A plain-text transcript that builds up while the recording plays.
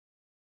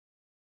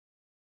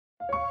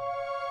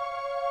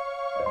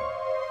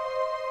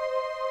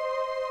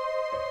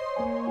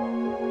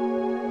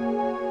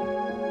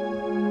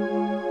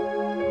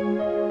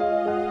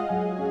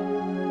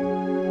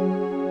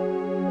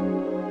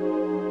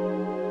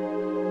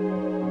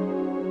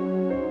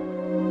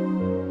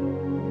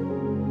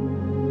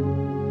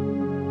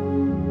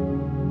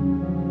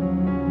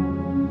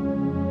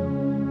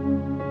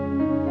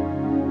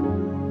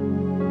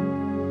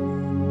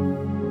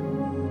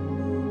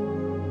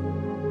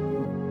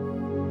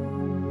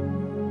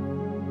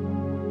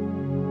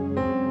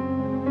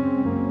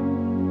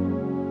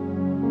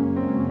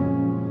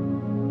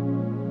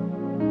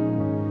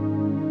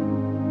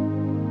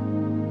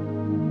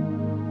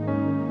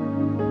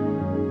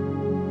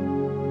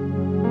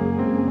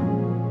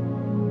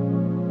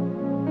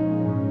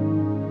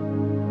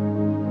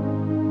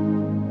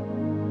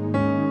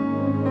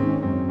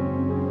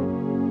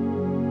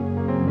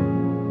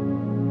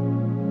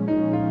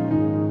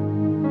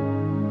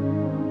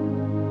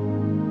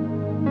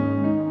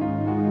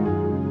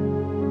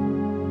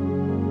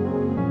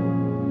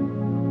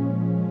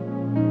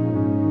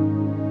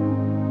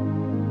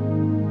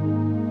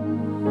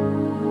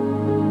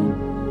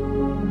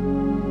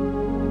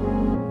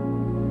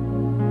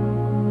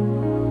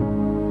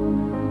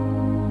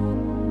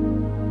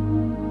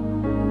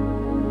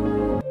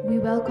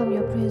welcome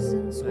your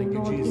presence, O Thank you,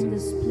 Lord, in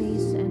this Jesus.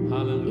 place and in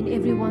Hallelujah.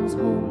 everyone's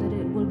home that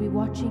it will be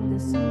watching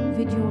this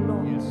video,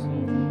 Lord. Yes,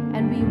 Lord.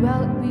 And we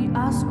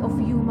ask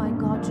of you, my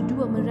God, to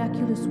do a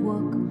miraculous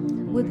work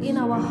within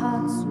our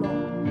hearts,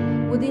 Lord,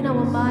 within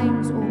our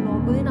minds, O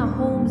Lord, within our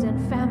homes and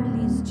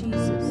families,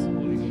 Jesus.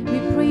 We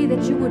pray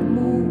that you would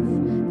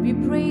move. We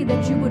pray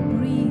that you would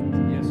breathe.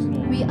 Yes,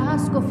 Lord. We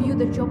ask of you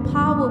that your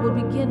power will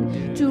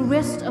begin to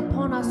rest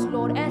upon us,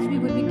 Lord, as we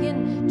will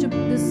begin to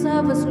the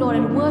service, Lord,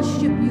 and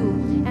worship you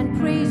and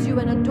praise you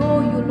and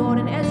adore you, Lord.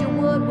 And as your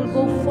word will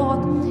go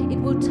forth, it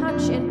will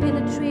touch and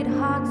penetrate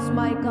hearts,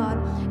 my God.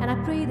 And I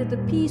pray that the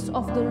peace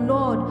of the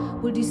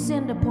Lord will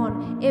descend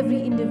upon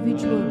every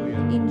individual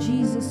in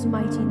Jesus'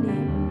 mighty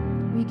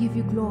name. We give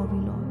you glory,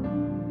 Lord.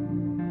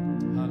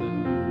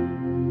 Hallelujah.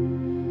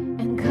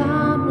 And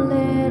come,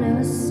 let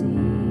us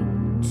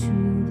sing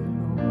to the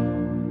Lord.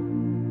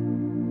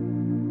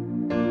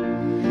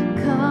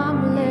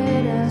 Come,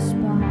 let us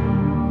bow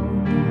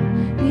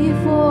down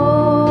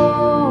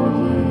before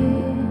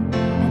Him,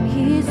 and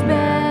His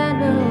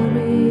banner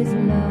is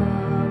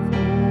love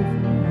over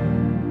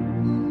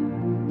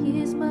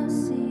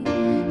us.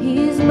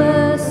 His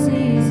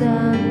mercies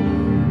are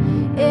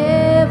new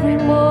every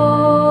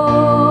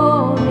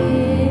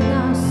morning.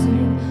 I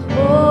sing,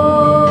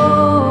 oh,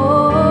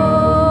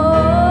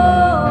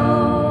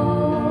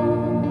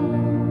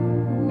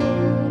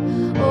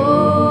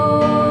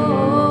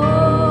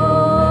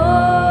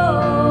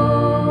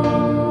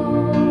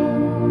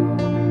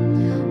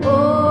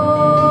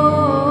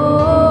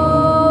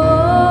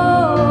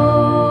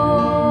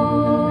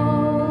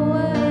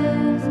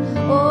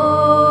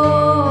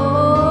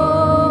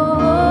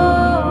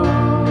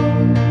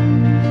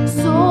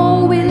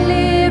 so we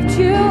lift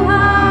you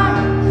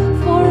high,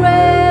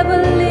 forever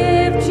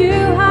lift you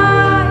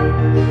high,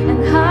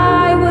 and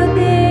high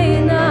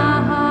within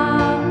our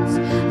hearts,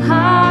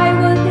 high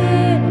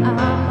within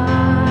our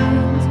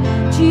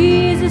minds.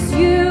 Jesus,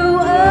 you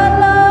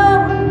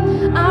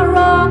alone, our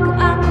rock,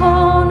 our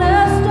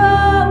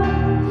cornerstone,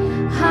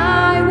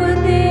 high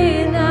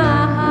within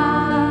our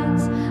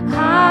hearts,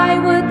 high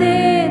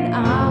within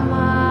our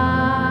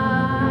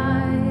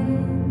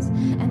minds.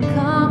 And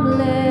come,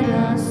 let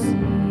us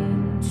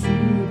sing to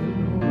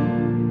the Lord.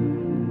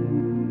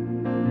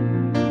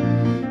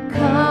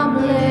 Come,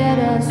 let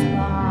us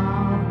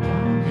bow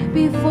down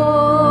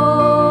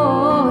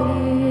before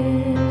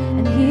Him,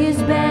 and His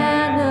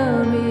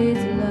banner is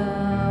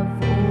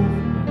love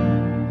over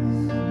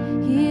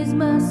us. His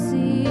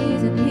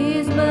mercies and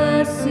His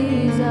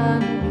mercies are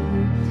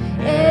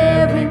new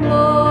every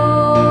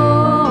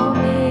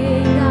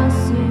morning. I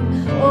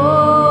sing, oh,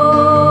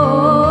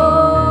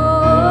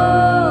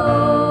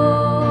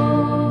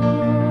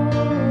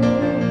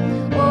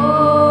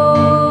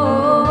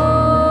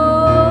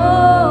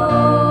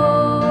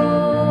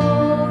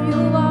 you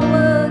are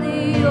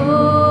worthy,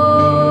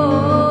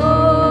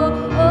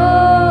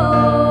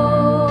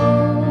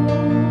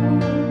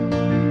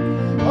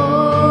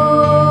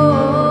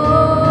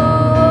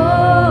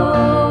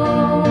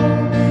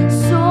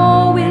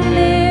 so we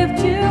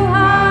lift you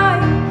high,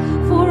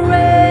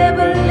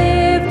 forever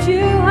lift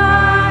you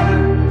high,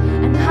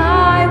 and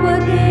high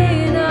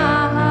within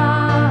our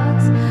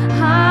hearts,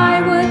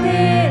 high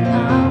within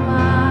our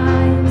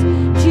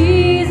minds.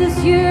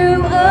 Jesus, you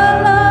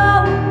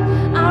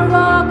alone, our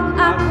rock,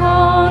 our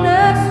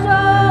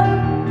cornerstone,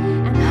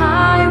 and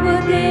high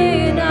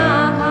within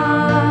our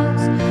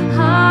hearts,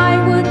 high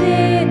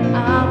within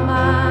our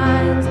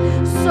minds.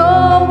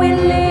 So we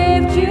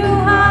lift you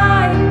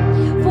high,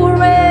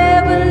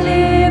 forever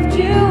lift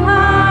you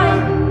high,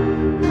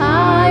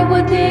 high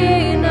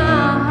within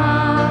our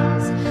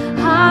hearts,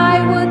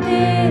 high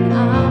within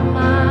our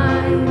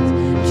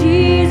minds.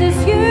 Jesus,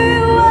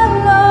 you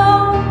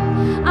alone,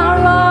 our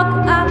rock,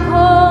 our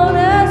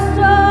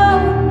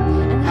cornerstone,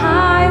 and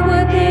high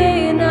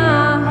within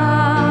our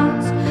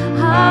hearts,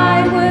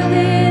 high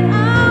within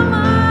our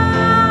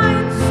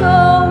minds. So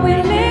we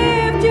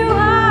lift you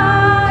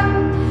high,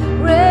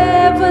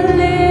 forever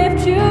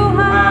lift you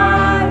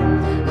high,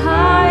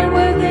 high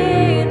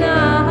within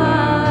our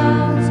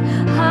hearts,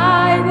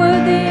 high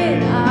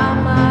within our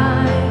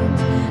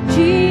minds.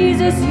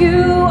 Jesus,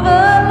 you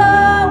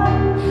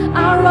alone,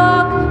 our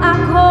rock, our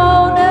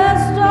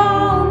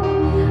cornerstone,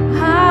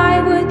 high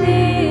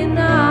within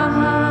our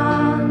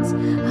hearts,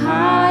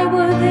 high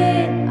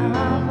within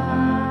our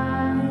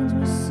minds.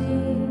 We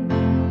sing,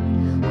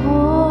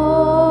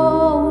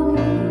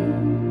 holy,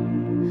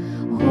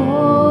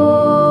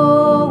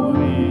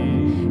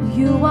 holy,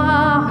 you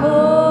are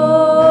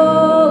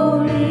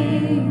holy,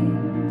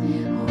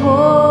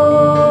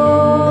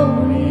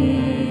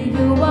 holy,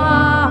 you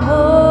are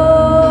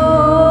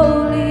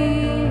holy,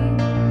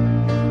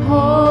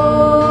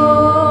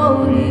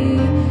 holy,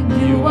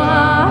 you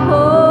are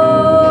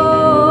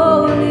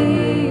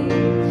holy,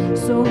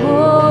 so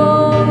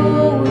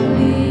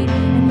holy,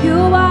 and you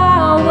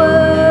are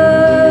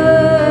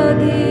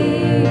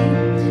worthy,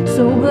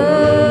 so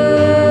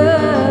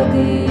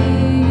worthy,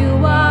 you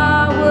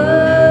are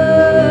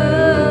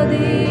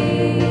worthy,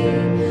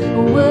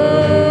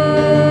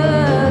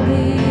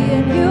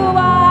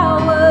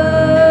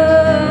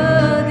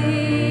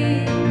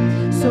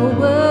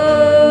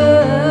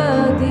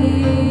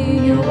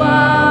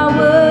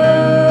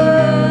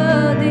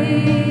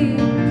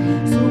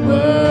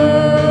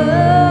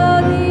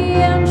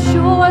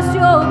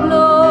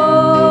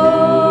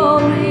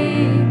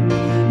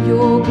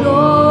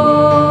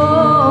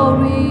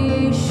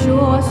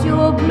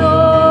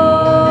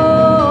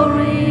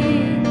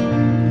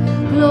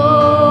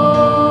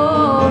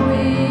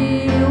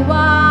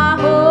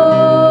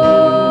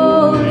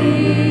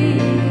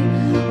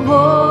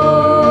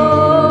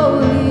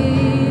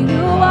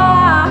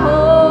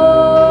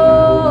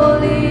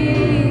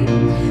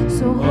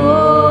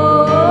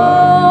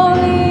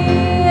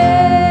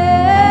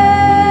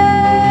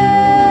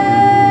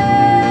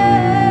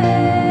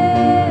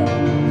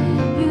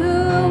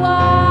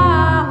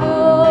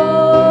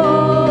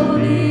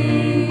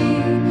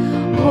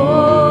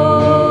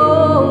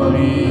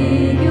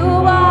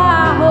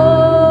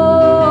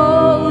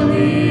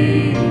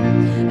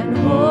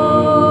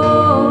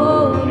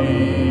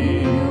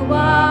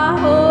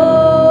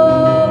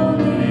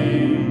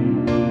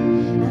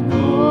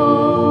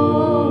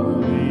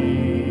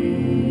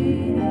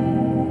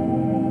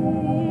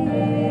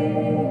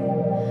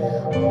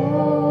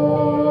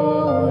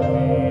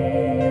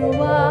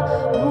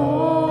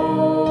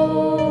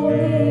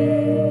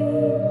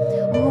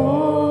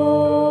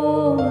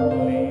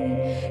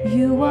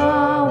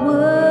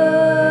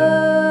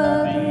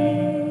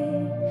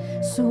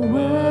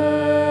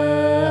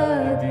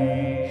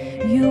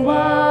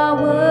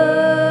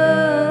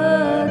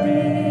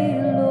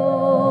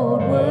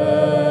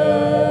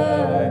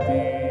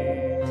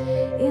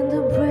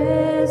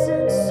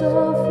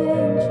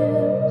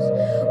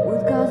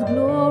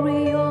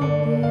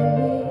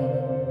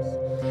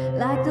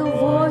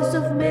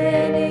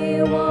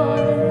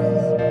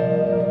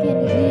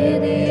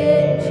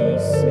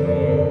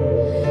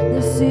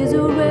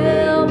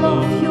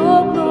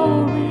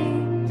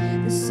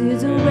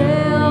 is a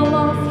realm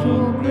of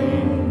your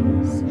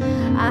grace.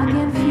 I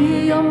can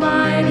feel your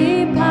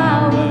mighty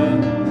power.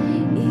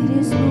 It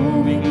is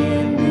moving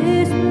in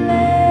this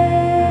place.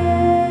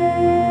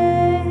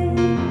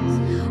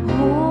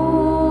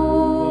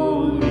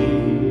 Holy,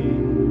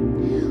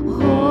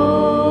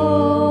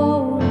 holy,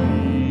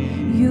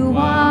 you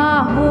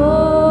are holy.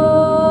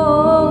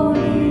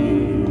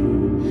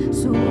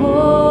 So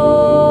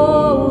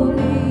holy,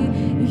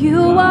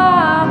 you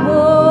are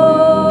holy.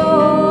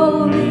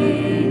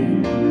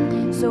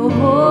 So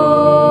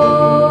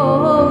holy,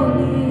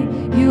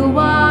 you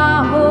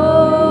are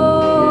holy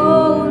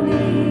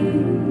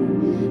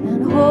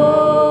and holy.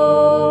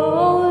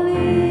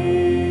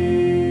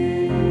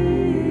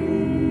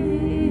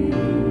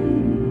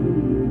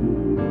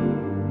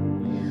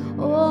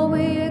 Oh,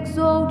 we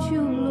exalt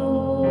you,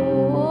 Lord.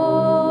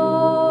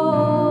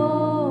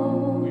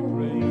 We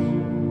praise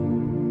you.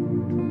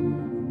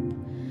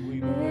 We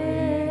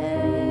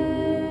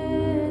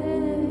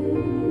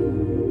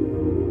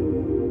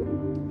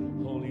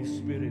Holy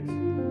Spirit.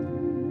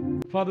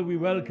 Father, we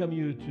welcome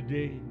you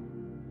today.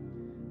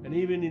 And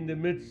even in the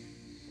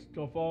midst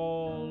of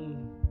all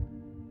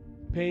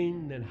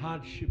pain and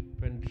hardship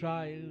and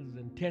trials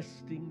and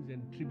testings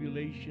and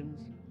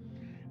tribulations,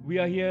 we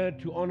are here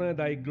to honor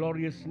thy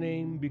glorious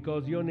name,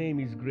 because your name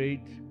is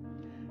great,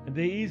 and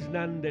there is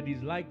none that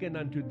is likened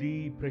unto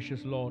thee,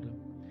 precious Lord.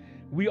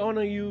 We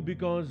honor you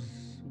because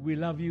we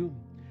love you.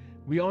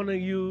 We honor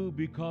you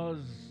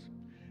because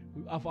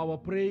of our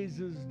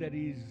praises that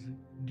is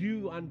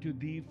due unto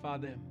thee,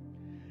 Father.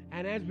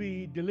 And as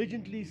we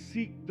diligently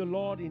seek the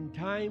Lord in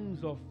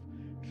times of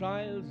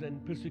trials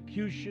and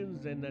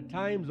persecutions and at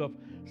times of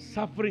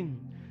suffering,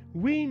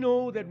 we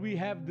know that we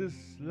have this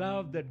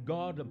love that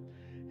God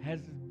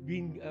has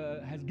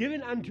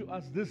given unto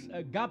us, this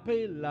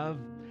agape love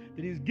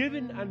that is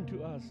given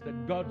unto us,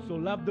 that God so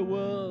loved the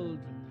world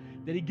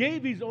that he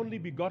gave his only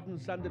begotten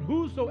Son, that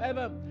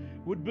whosoever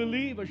would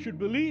believe or should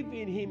believe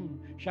in him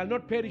shall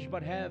not perish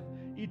but have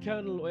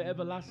eternal or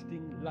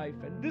everlasting life.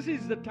 And this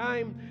is the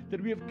time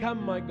that we have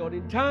come, my God,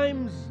 in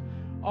times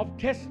of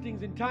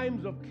testings, in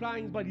times of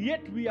tryings, but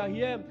yet we are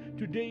here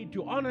today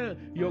to honor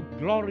your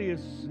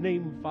glorious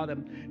name, Father.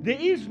 There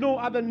is no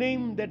other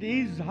name that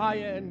is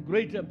higher and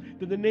greater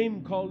than the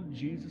name called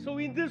Jesus. So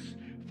in this,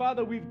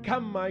 Father, we've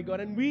come, my God,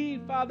 and we,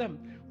 Father,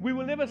 we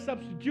will never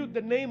substitute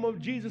the name of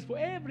Jesus for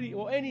every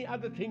or any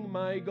other thing,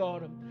 my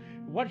God.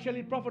 What shall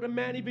it profit a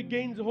man if he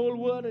gains the whole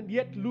world and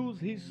yet lose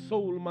his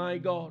soul, my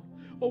God?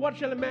 Or what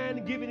shall a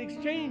man give in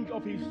exchange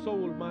of his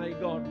soul, my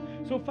God?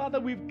 So, Father,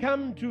 we've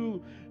come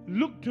to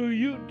look to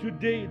you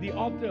today, the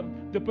author,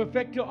 the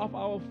perfecter of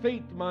our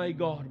faith, my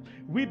God.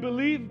 We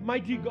believe,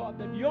 mighty God,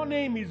 that your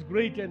name is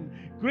great and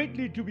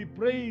greatly to be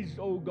praised,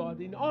 oh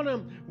God. In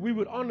honor, we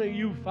would honor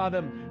you,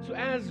 Father. So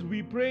as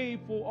we pray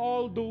for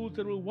all those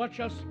that will watch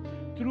us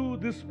through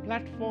this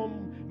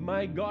platform,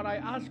 my God, I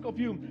ask of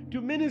you to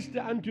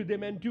minister unto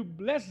them and to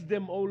bless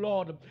them, O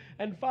Lord.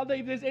 And Father,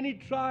 if there's any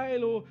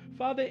trial or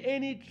Father,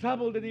 any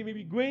trouble that they may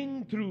be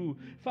going through,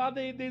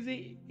 Father, if there's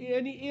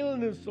any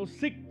illness or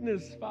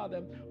sickness,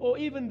 Father, or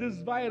even this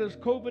virus,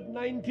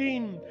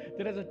 COVID-19,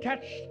 that has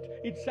attached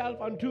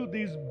itself unto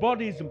these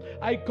bodies,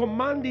 I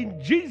command in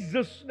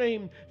Jesus'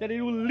 name that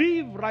it will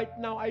leave right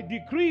now. I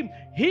decree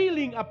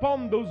healing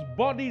upon those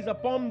bodies,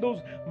 upon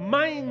those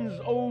minds,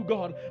 oh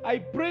God. I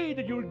pray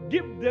that you'll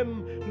give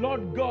them,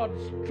 Lord God,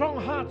 strong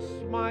hearts,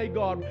 my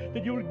God,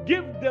 that you'll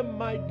give them,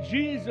 my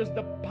Jesus,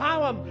 the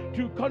power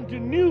to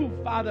continue,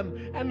 Father.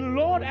 And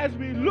Lord, as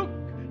we look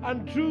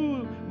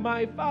unto,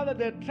 my Father,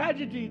 the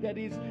tragedy that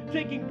is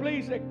taking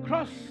place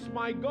across,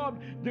 my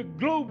God, the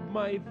globe,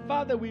 my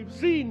Father, we've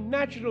seen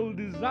natural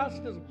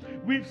disasters.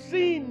 We've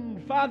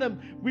seen, Father,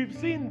 we've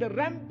seen the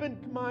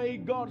rampant, my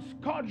God,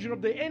 scourge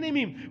of the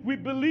enemy. We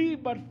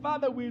believe, but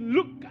Father, we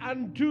look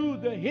unto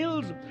the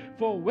hills,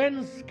 for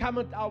whence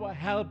cometh our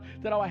help,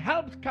 that our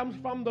help comes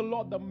from the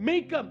Lord, the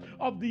maker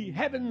of the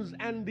heavens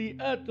and the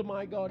earth,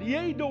 my God.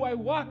 Yea, though I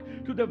walk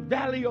to the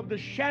valley of the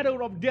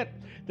shadow of death,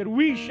 that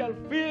we shall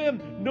fear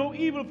no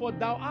evil, for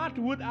thou art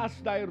with us,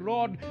 thy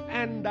rod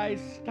and thy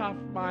staff,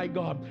 my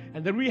God.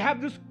 And that we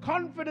have this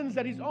confidence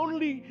that is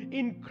only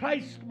in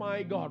Christ,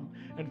 my God.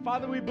 And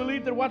Father, we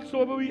believe that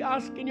whatsoever we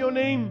ask in your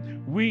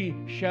name, we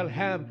shall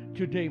have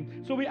today.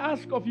 So we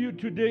ask of you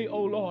today,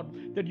 O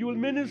Lord, that you will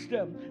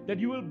minister, that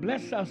you will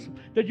bless us,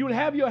 that you will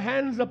have your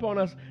hands upon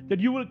us, that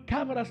you will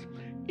cover us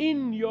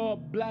in your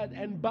blood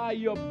and by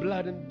your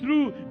blood and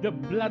through the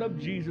blood of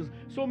Jesus.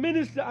 So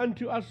minister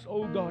unto us,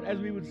 O God, as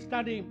we would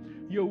study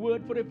your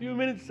word for a few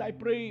minutes. I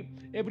pray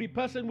every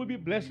person will be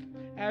blessed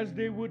as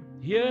they would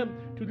hear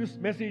to this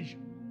message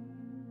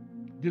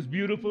this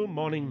beautiful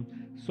morning.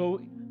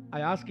 So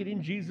I ask it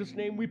in Jesus'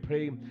 name we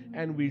pray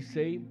and we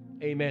say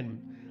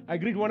amen. I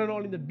greet one and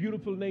all in the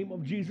beautiful name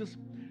of Jesus.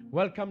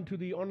 Welcome to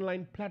the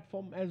online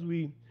platform as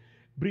we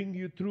bring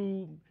you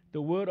through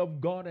the word of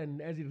God,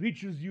 and as it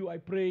reaches you, I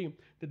pray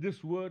that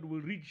this word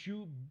will reach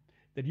you,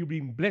 that you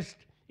be blessed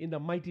in the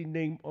mighty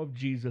name of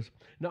Jesus.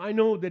 Now I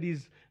know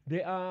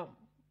there are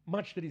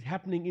much that is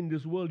happening in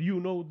this world. You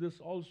know this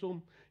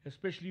also,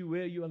 especially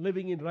where you are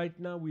living in right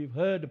now. We've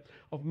heard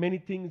of many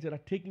things that are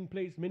taking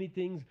place, many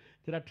things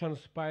that are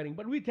transpiring.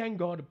 But we thank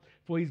God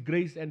for His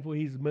grace and for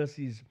His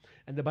mercies.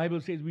 And the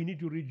Bible says we need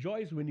to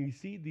rejoice when we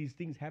see these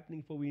things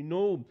happening, for we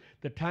know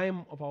the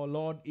time of our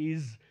Lord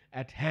is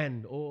at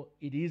hand, or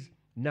it is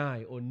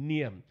nigh or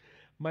near.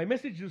 My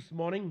message this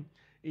morning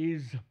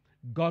is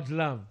God's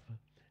love.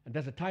 And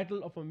that's the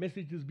title of my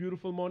message this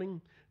beautiful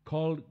morning,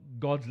 called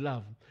God's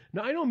love.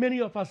 Now, I know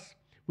many of us,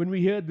 when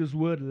we hear this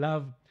word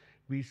love,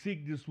 we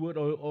seek this word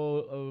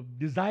or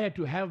desire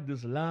to have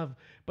this love.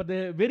 But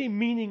the very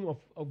meaning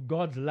of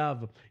God's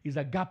love is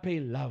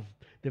agape love.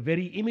 The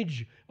very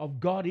image of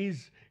God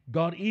is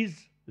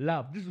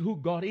love. This is who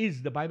God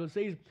is. The Bible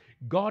says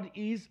God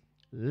is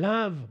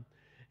love.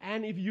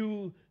 And if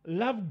you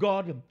love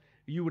God,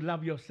 you would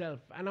love yourself.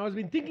 And I was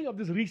been thinking of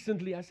this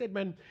recently. I said,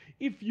 man,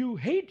 if you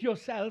hate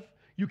yourself,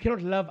 you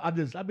cannot love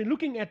others. I've been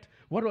looking at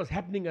what was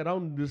happening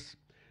around this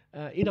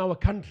in our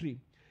country.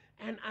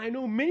 And I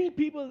know many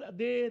people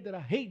there that are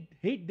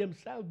hate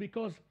themselves,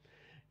 because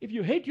if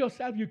you hate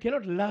yourself, you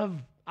cannot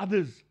love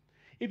others.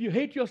 If you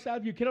hate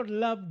yourself, you cannot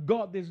love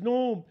God. There's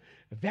no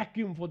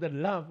vacuum for that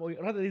love, or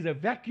rather there's a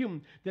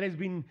vacuum that has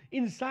been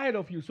inside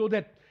of you, so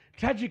that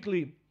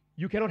tragically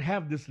you cannot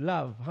have this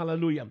love.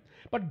 Hallelujah.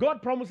 But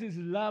God promises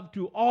love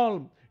to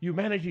all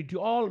humanity, to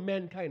all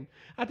mankind.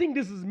 I think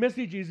this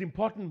message is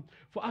important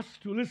for us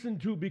to listen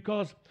to,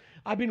 because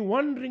I've been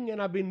wondering and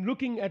I've been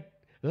looking at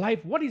life.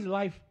 What is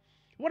life?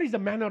 What is the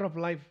manner of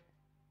life?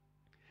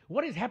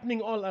 What is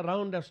happening all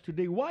around us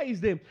today? Why is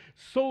there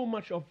so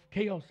much of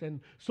chaos and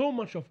so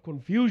much of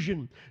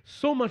confusion,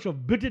 so much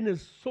of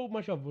bitterness, so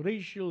much of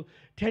racial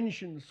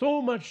tension,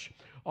 so much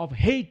of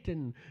hate,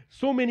 and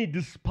so many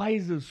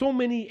despisers, so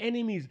many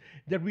enemies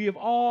that we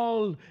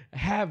all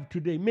have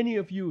today? Many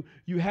of you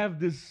have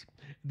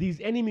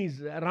these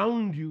enemies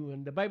around you,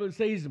 and the Bible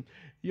says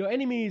your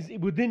enemy is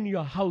within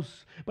your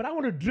house. But I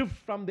want to drift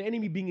from the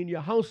enemy being in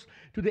your house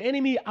to the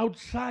enemy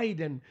outside.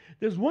 And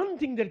there's one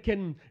thing that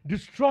can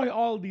destroy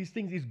all these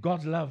things, is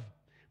God's love.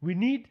 We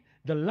need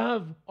the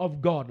love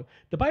of God.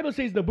 The Bible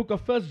says in the book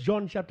of 1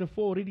 John chapter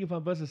 4, reading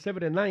from verses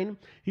 7 and 9,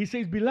 he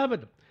says,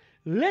 "Beloved,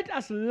 let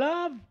us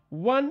love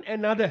one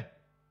another,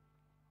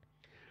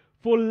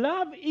 for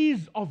love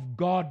is of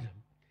God.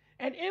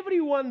 And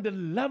everyone that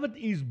loveth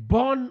is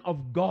born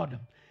of God,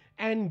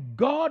 and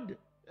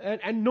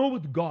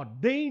knoweth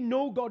God." They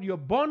know God. You're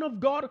born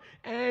of God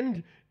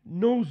and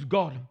knows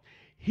God.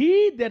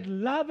 "He that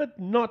loveth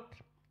not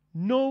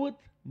knoweth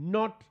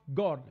not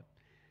God.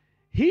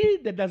 He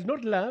that does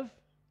not love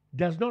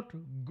does not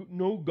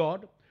know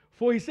God,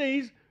 for he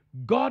says,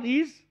 God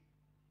is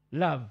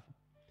love."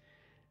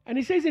 And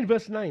he says in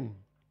verse 9,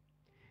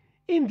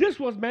 "In this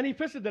was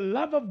manifested the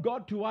love of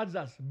God towards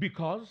us,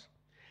 because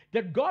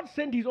that God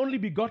sent His only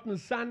begotten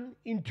Son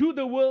into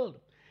the world,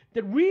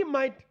 that we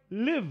might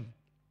live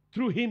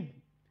through Him."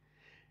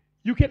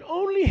 You can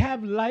only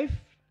have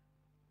life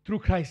through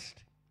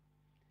Christ.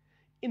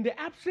 In the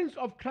absence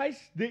of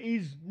Christ, there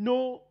is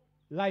no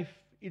life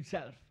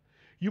itself.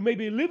 You may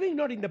be living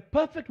not in the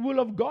perfect will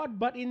of God,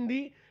 but in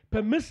the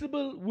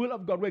permissible will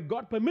of God, where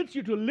God permits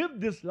you to live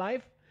this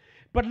life,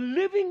 but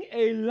living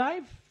a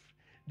life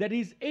that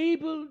is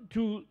able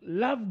to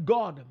love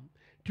God,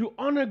 to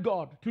honor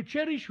God, to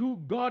cherish who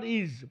God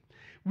is.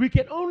 We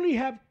can only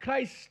have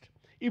Christ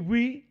if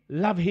we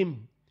love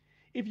Him.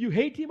 If you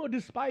hate Him or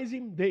despise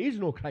Him, there is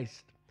no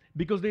Christ,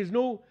 because there is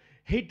no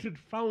hatred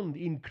found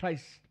in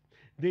Christ.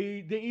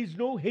 There is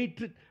no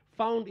hatred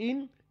found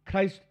in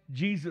Christ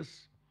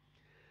Jesus.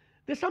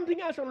 There's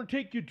something else I want to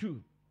take you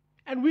to.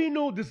 And we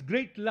know this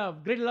great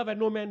love had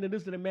no man than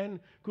this, that a man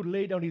could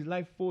lay down his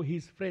life for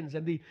his friends.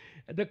 And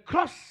the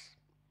cross,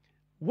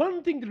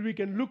 one thing that we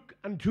can look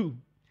unto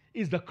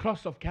is the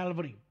cross of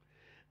Calvary.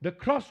 The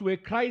cross where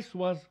Christ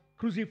was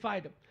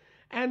crucified.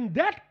 And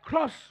that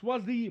cross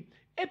was the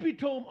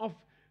epitome of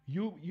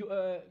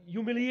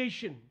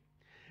humiliation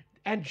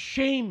and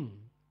shame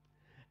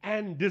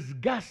and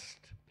disgust,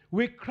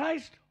 where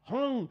Christ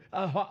hung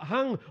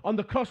on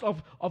the cross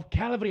of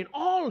Calvary, and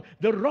all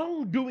the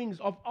wrongdoings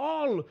of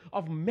all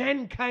of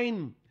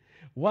mankind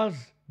was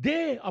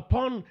there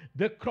upon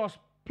the cross,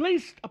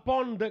 placed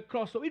upon the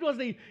cross. So it was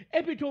the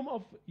epitome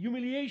of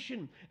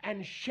humiliation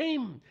and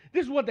shame.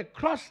 This is what the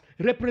cross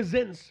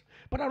represents.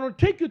 But I want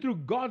to take you through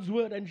God's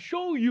word and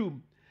show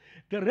you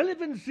the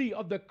relevancy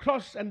of the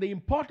cross and the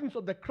importance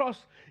of the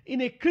cross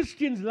in a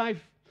Christian's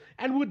life.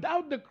 And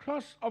without the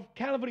cross of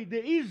Calvary,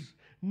 there is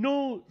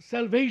no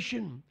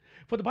salvation.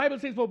 For the Bible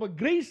says, "For by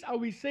grace are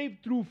we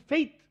saved through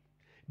faith,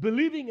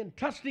 believing and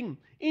trusting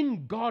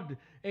in God."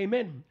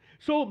 Amen.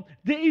 So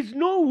there is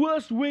no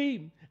worse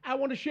way, I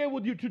want to share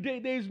with you today,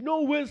 there is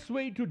no worse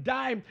way to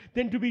die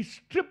than to be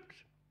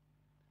stripped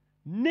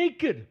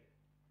naked,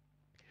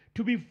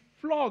 to be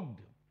flogged,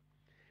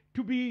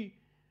 to be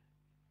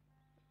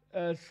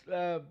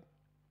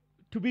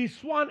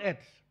sworn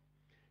at,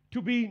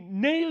 to be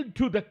nailed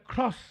to the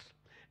cross,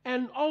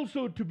 and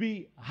also to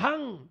be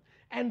hung,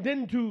 and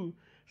then to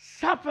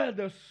suffer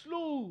the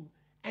slow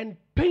and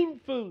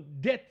painful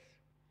death.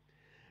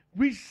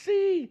 We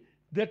see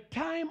the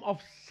time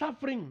of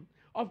suffering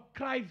of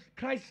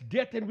Christ's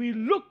death, and we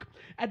look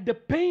at the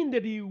pain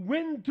that he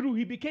went through.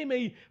 He became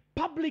a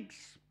public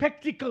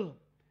spectacle.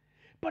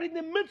 But in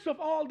the midst of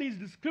all these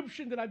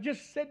descriptions that I've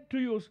just said to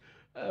you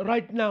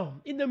right now,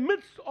 in the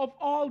midst of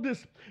all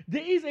this,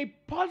 there is a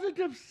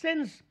positive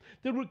sense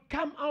that will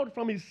come out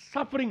from his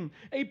suffering,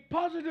 a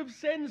positive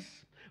sense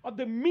of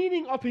the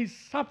meaning of his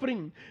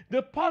suffering,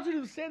 the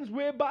positive sense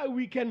whereby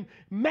we can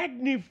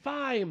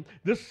magnify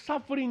the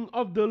suffering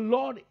of the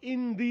Lord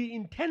in the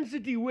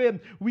intensity where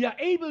we are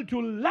able to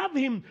love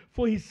him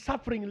for his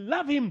suffering,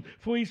 love him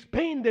for his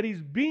pain that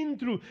he's been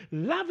through,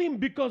 love him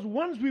because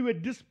once we were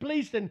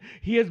displaced and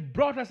he has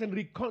brought us and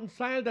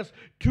reconciled us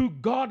to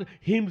God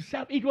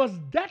himself. It was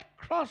that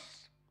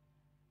cross,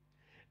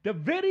 the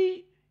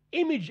very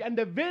image and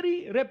the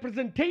very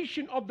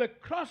representation of the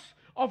cross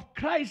of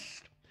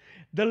Christ,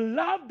 the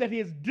love that he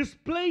has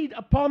displayed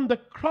upon the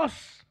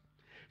cross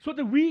so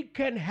that we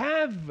can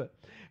have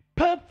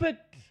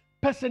perfect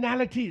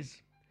personalities.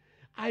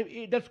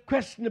 That's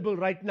questionable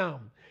right now.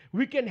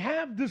 We can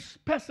have this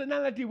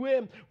personality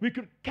where we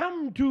could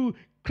come to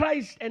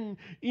Christ, and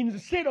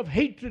instead of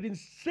hatred,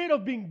 instead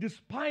of being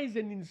despised,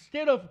 and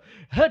instead of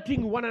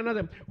hurting one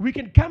another, we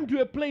can come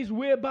to a place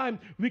whereby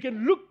we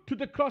can look to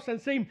the cross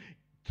and say,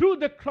 through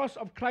the cross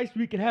of Christ,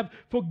 we can have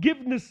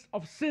forgiveness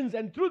of sins.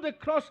 And through the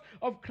cross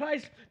of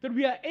Christ, that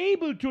we are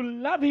able to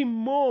love him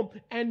more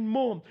and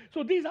more.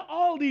 So these are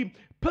all the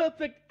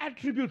perfect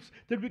attributes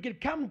that we can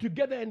come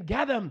together and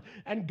gather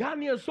and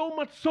garner, so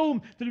much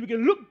so that we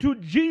can look to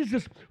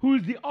Jesus, who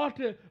is the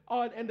author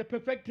and the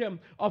perfecter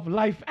of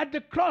life. At the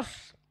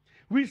cross,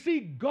 we see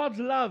God's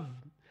love.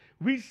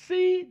 We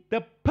see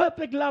the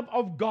perfect love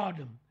of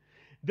God.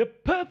 The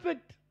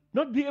perfect,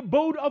 not the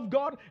abode of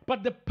God,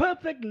 but the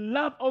perfect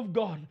love of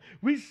God.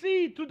 We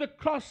see through the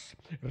cross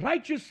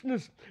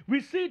righteousness. We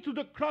see through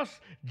the cross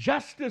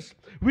justice.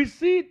 We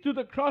see through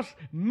the cross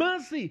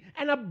mercy.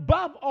 And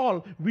above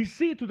all, we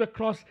see through the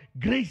cross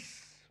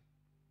grace.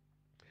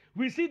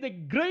 We see the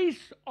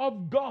grace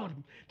of God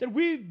that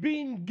we've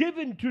been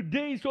given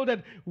today so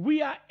that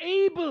we are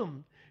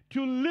able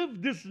to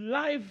live this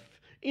life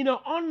in an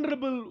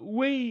honorable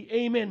way.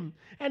 Amen.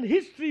 And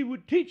history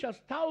would teach us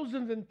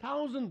thousands and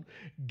thousands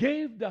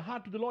gave the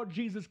heart to the Lord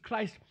Jesus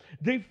Christ.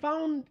 They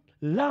found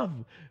love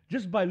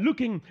just by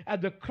looking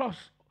at the cross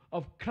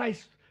of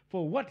Christ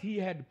for what he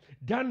had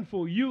done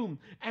for you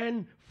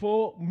and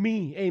for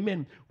me.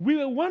 Amen. We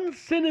were once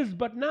sinners,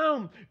 but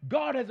now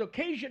God has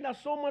occasioned us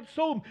so much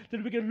so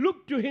that we can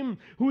look to him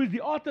who is the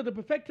author, the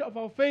perfecter of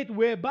our faith,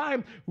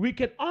 whereby we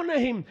can honor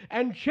him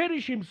and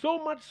cherish him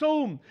so much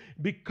so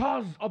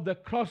because of the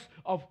cross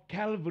of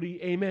Calvary.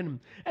 Amen.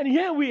 And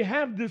here we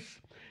have this,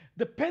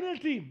 the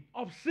penalty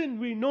of sin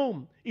we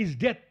know is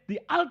death.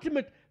 The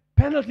ultimate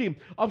penalty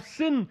of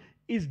sin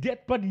is death,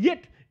 but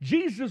yet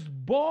Jesus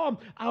bore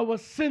our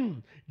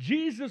sin.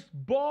 Jesus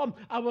bore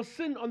our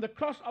sin on the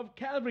cross of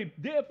Calvary.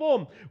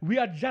 Therefore, we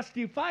are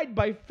justified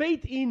by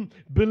faith in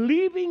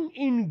believing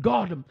in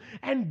God.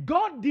 And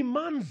God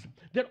demands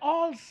that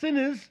all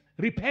sinners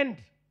repent.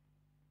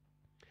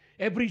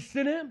 Every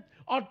sinner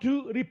ought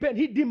to repent.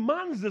 He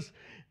demands this,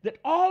 that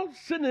all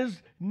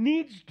sinners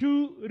needs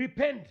to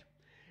repent.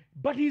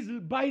 But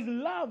by his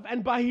love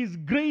and by his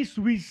grace,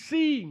 we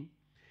see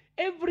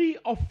every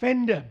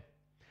offender,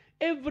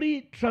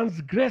 every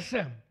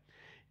transgressor,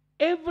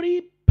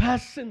 every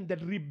person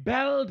that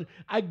rebelled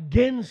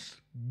against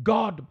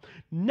God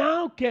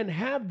now can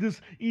have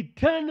this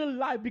eternal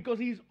life, because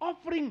he's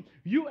offering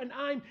you and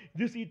I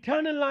this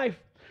eternal life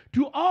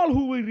to all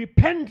who will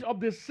repent of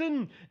their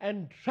sin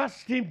and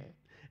trust him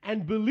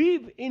and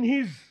believe in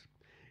his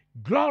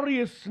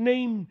glorious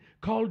name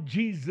called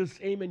Jesus.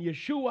 Amen.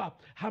 Yeshua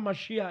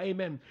HaMashiach.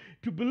 Amen.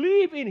 To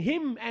believe in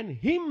him and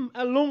him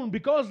alone,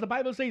 because the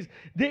Bible says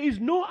there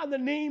is no other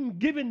name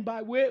given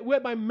by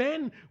whereby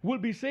man will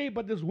be saved,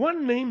 but there's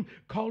one name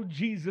called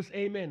Jesus.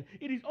 Amen.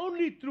 It is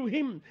only through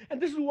him. And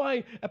this is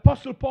why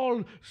Apostle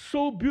Paul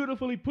so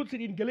beautifully puts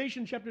it in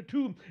Galatians chapter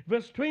 2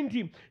 verse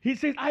 20. He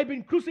says, I've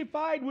been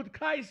crucified with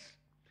Christ,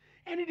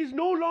 and it is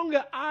no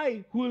longer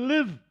I who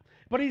live,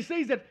 but he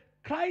says that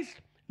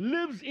Christ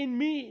lives in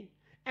me,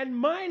 and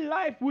my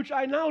life which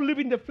I now live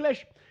in the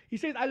flesh, he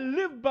says, I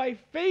live by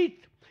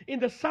faith in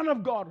the Son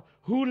of God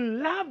who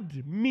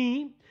loved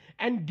me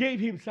and gave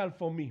himself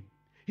for me.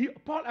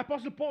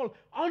 Apostle Paul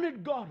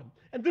honored God,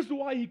 and this is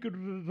why he could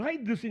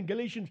write this in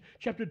Galatians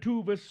chapter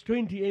 2 verse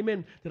 20,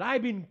 amen, that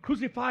I've been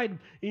crucified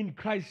in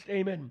Christ.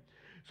 Amen.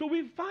 So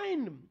we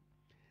find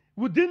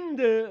within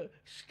the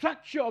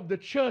structure of the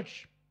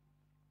church,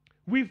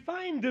 we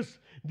find this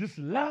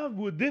love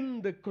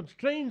within the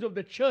constraints of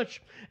the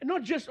church, and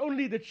not just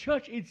only the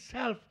church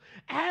itself,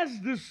 as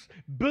this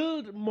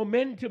build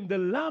momentum, the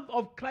love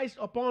of Christ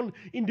upon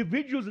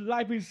individuals'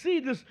 life. We see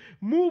this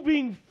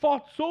moving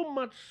forth so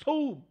much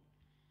so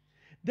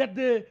that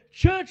the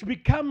church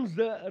becomes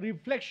the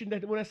reflection.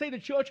 That when I say the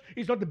church,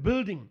 it's not the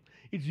building,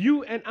 it's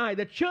you and I.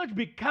 The church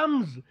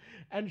becomes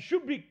and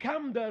should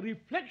become the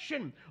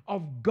reflection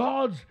of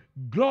God's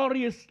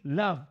glorious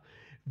love,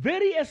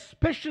 very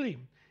especially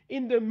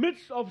in the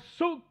midst of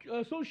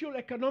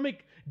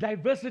socio-economic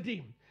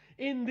diversity,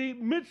 in the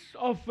midst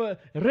of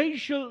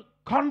racial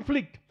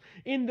conflict,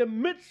 in the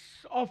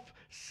midst of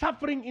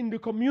suffering in the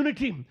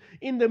community,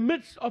 in the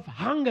midst of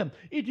hunger.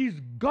 It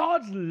is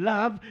God's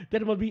love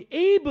that will be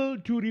able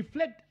to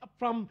reflect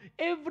from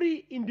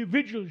every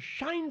individual,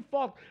 shine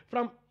forth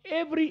from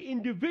every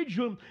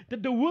individual,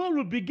 that the world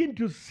will begin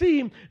to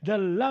see the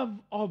love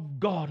of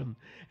God.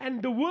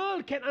 And the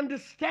world can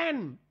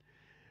understand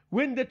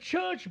when the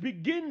church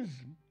begins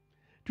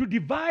to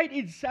divide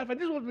itself, and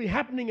this is what will be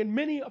happening, and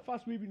many of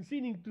us, we've been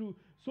seeing through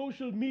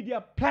social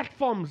media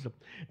platforms,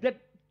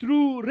 that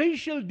through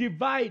racial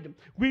divide,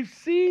 we've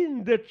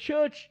seen the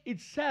church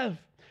itself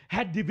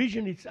had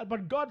division itself.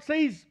 But God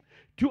says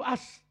to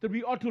us that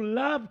we ought to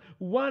love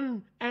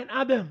one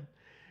another.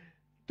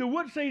 The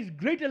word says,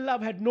 greater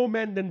love had no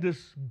man than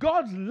this.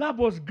 God's love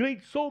was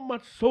great, so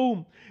much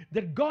so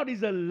that God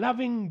is a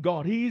loving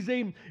God. He is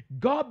a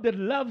God that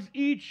loves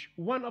each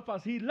one of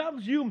us. He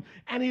loves you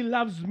and He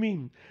loves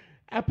me.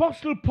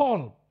 Apostle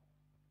Paul,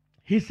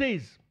 he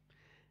says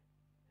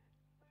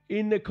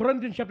in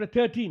Corinthians chapter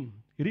 13,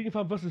 reading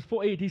from verses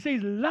 4-8, he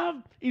says, love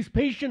is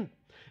patient,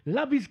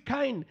 love is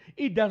kind,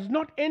 it does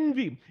not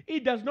envy,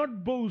 it does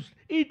not boast,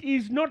 it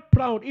is not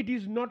proud, it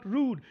is not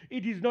rude,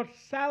 it is not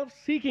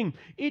self-seeking,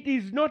 it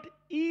is not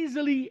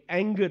easily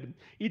angered,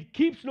 it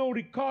keeps no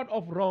record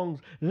of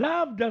wrongs.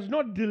 Love does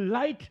not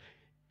delight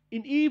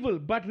in evil,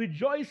 but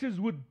rejoices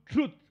with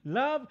truth.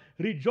 Love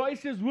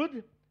rejoices with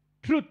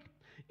truth.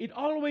 It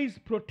always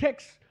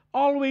protects,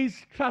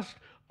 always trusts,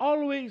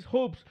 always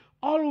hopes,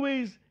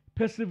 always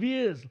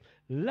perseveres.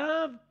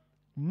 Love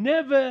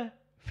never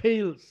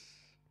fails.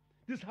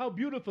 This is how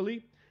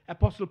beautifully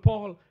Apostle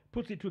Paul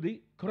puts it to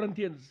the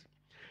Corinthians.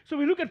 So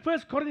we look at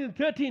 1 Corinthians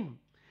 13.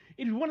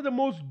 It is one of the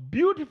most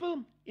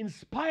beautiful,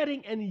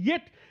 inspiring, and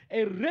yet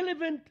a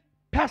relevant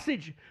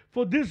passage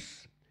for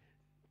this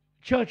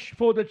church,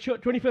 for the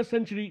 21st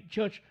century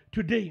church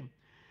today.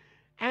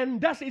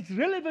 And thus its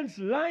relevance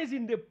lies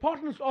in the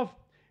importance of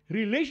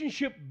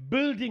relationship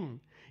building,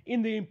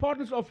 in the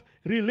importance of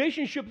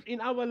relationships in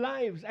our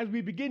lives as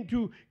we begin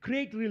to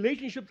create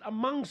relationships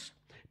amongst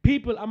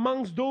people,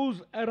 amongst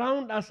those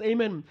around us.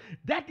 Amen.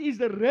 That is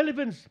the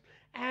relevance,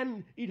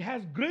 and it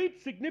has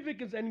great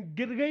significance and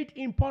great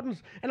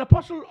importance. And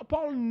Apostle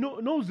Paul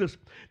knows this.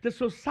 The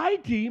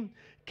society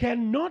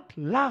cannot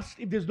last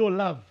if there's no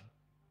love.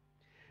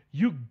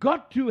 You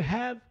got to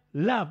have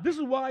love. This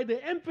is why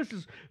the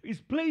emphasis is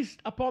placed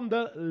upon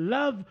the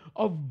love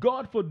of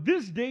God for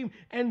this day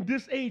and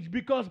this age,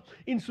 because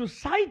in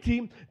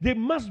society there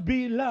must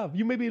be love.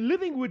 You may be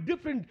living with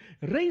different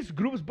race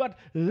groups, but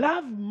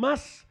love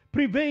must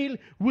prevail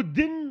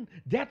within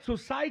that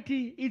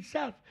society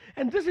itself.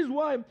 And this is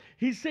why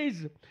he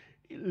says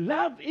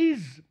love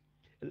is,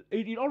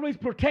 it always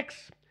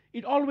protects,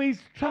 it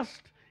always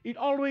trusts, it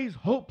always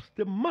hopes.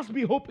 There must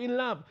be hope in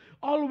love.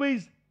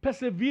 Always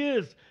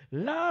perseveres.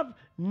 Love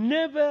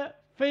never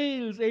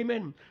fails.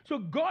 Amen. So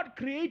God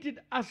created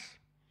us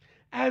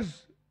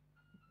as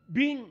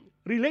being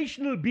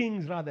relational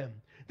beings, rather.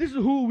 This is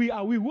who we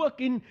are. We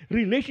work in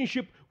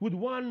relationship with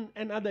one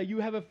another. You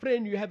have a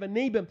friend, you have a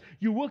neighbor,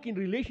 you work in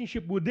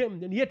relationship with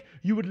them, and yet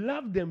you would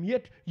love them,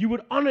 yet you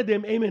would honor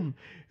them. Amen.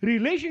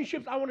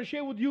 Relationships, I want to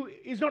share with you,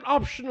 is not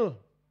optional.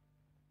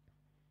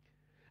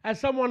 As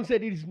someone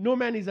said, no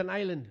man is an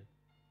island.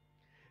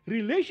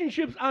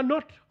 Relationships are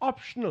not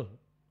optional.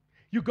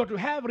 You've got to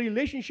have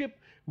relationship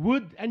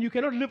with, and you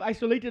cannot live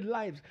isolated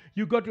lives.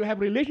 You've got to have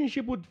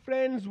relationship with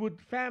friends,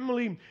 with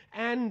family,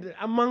 and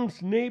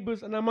amongst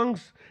neighbors, and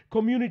amongst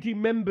community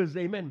members.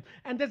 Amen.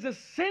 And there's a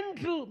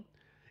central,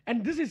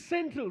 and this is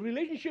central,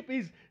 relationship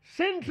is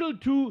central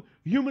to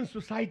human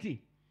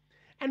society.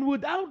 And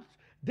without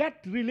that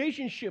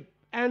relationship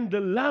and the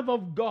love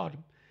of God,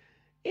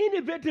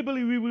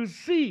 inevitably we will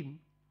see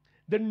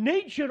the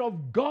nature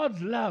of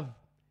God's love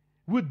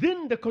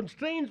within the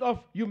constraints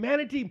of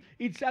humanity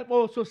itself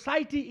or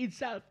society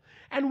itself.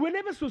 And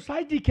whenever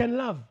society can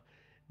love,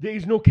 there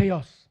is no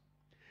chaos.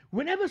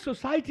 Whenever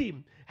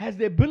society has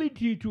the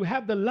ability to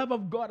have the love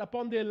of God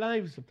upon their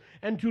lives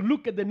and to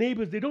look at the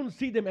neighbors, they don't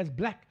see them as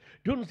black,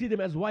 don't see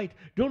them as white,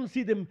 don't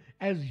see them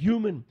as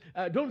human,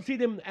 don't see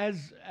them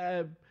as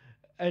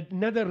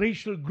another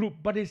racial group,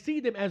 but they see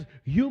them as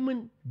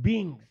human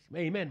beings.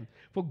 Amen.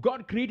 For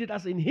God created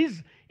us in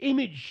His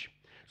image.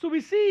 So we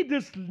see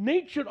this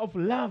nature of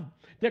love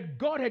that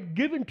God had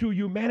given to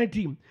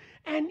humanity.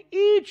 And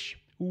each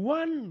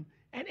one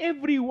and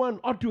every one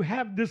ought to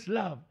have this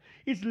love.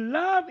 It's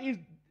love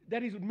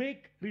that is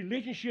make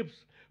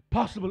relationships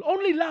possible.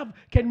 Only love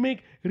can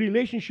make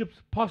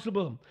relationships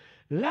possible.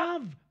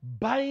 Love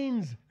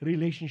binds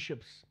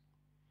relationships.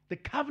 The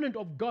covenant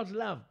of God's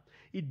love,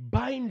 it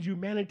binds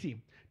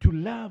humanity to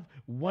love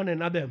one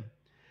another.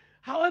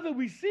 However,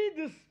 we see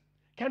this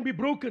can be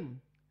broken.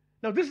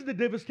 Now, this is the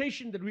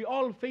devastation that we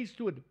all face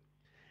to it.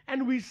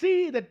 And we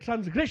see that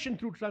transgression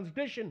through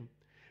transgression.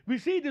 We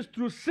see this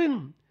through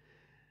sin.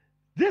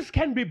 This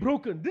can be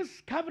broken.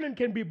 This covenant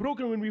can be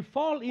broken when we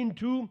fall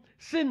into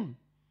sin.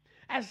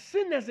 As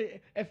sin has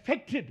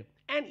affected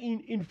and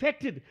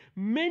infected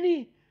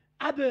many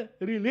other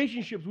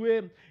relationships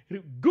where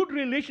good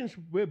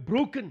relationships were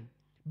broken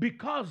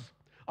because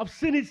of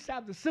sin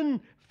itself, the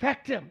sin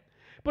factor.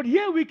 But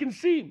here we can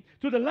see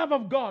through the love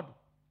of God,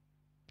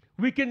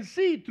 we can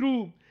see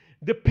through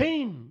the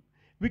pain,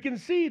 we can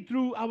see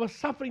through our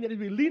suffering that if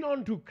we lean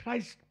on to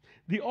Christ,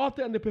 the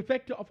author and the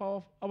perfecter of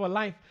our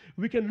life,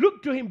 we can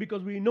look to Him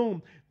because we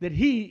know that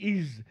He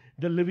is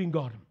the living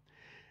God.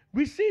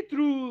 We see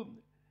through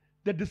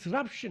the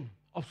disruption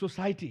of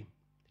society,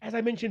 as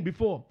I mentioned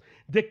before,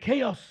 the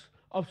chaos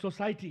of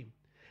society,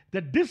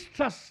 the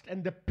distrust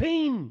and the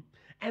pain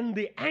and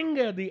the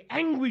anger, the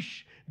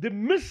anguish, the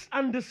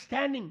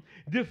misunderstanding,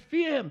 the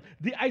fear,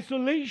 the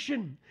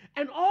isolation,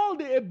 and all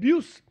the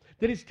abuse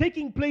that is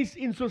taking place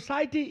in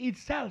society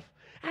itself.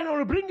 And I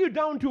want to bring you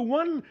down to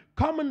one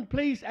common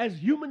place as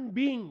human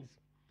beings.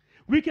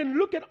 We can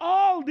look at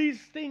all these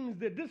things,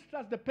 the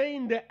distrust, the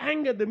pain, the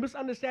anger, the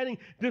misunderstanding,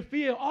 the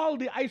fear, all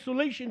the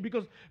isolation,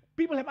 because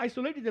people have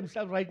isolated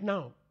themselves right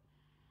now.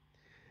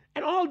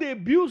 And all the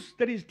abuse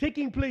that is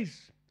taking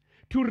place.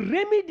 To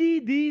remedy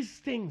these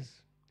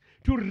things,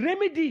 to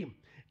remedy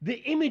the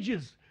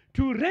images,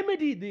 to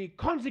remedy the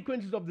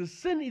consequences of the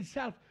sin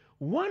itself,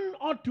 one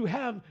ought to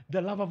have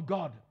the love of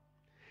God.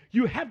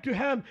 You have to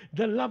have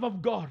the love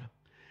of God.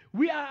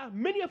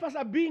 Many of us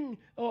are being,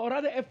 or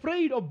rather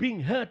afraid of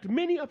being hurt.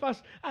 Many of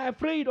us are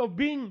afraid of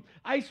being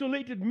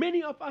isolated.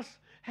 Many of us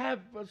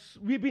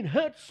we've been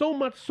hurt so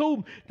much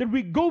so that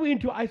we go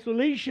into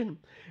isolation.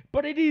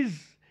 But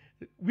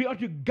we ought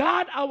to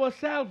guard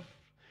ourselves,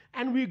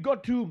 and we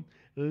got to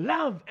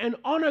love and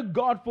honor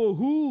God for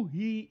who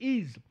He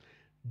is.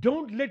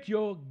 Don't let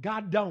your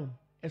guard down,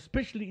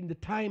 especially in the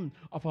time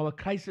of our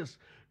crisis.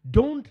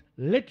 Don't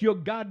let your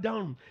guard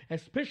down,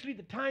 especially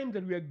the time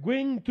that we are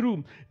going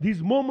through,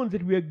 these moments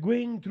that we are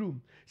going through.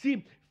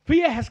 See,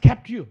 fear has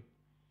kept you.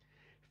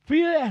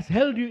 Fear has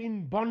held you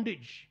in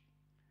bondage.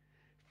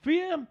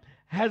 Fear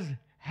has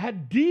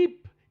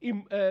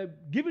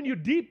given you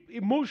deep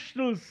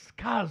emotional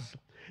scars.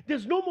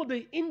 There's no more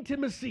the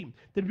intimacy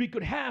that we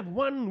could have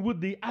one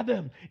with the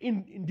other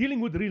in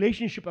dealing with the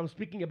relationship I'm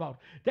speaking about.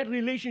 That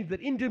relationship,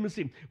 that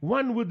intimacy,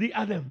 one with the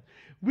other.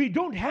 We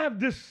don't have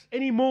this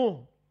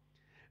anymore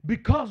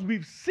because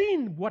we've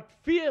seen what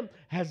fear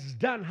has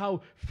done,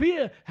 how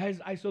fear has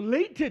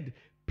isolated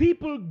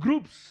people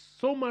groups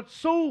so much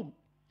so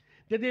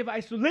that they've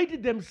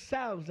isolated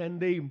themselves and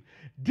they've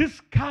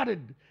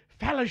discarded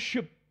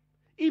fellowship.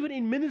 Even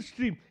in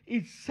ministry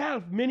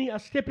itself, many are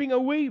stepping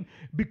away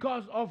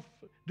because of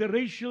the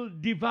racial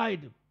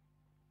divide.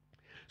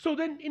 So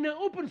then in an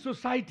open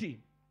society,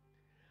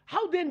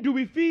 how then do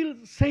we feel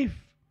safe?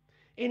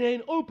 In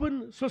an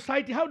open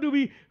society, how do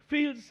we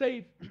feel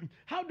safe?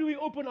 How do we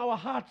open our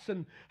hearts,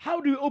 and how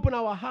do we open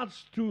our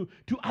hearts to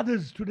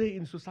others today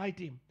in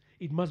society?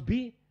 It must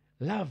be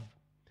love.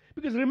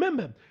 Because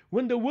remember,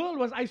 when the world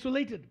was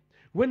isolated,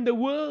 when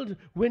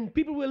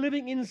people were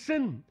living in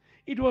sin,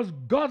 it was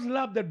God's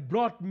love that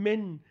brought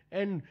men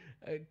and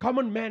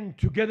common man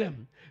together.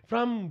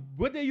 From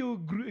whether you're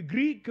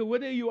Greek,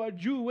 whether you are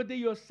Jew, whether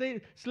you're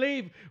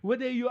slave,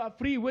 whether you are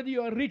free, whether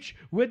you are rich,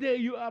 whether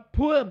you are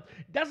poor,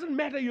 doesn't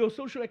matter your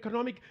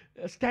socio-economic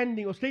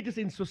standing or status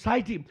in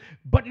society.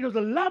 But it was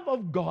the love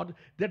of God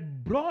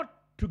that brought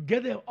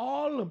together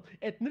all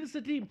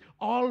ethnicity,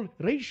 all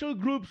racial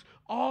groups,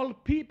 all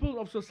people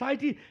of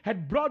society,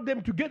 had brought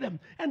them together.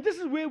 And this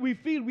is where we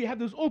feel we have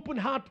this open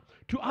heart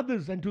to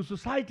others and to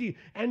society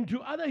and to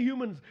other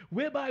humans,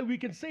 whereby we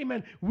can say,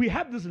 man, we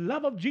have this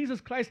love of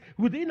Jesus Christ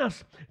within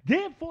us.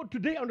 Therefore,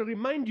 today I want to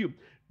remind you,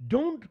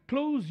 don't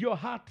close your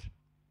heart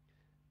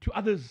to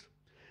others.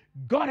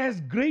 God has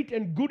great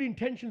and good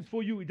intentions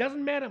for you. It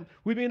doesn't matter.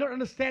 We may not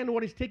understand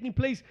what is taking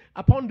place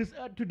upon this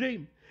earth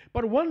today.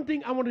 But one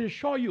thing I want to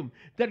assure you,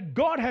 that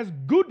God has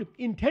good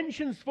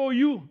intentions for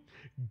you.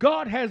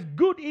 God has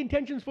good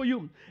intentions for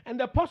you. And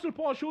the Apostle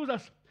Paul shows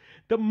us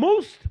the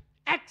most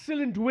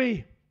excellent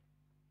way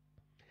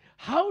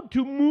how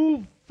to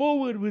move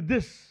forward with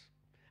this.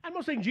 I'm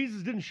not saying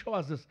Jesus didn't show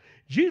us this.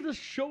 Jesus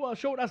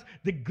showed us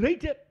the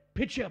greater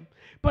picture.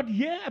 But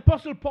here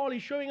Apostle Paul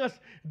is showing us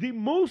the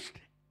most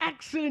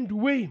excellent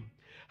way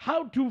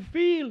how to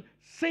feel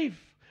safe,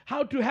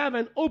 how to have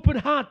an open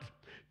heart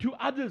to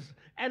others,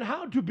 and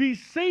how to be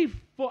safe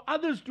for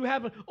others to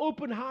have an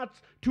open heart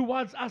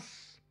towards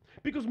us.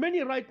 Because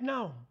many right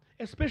now,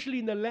 especially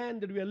in the land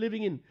that we are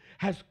living in,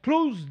 has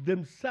closed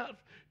themselves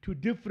to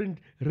different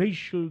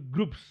racial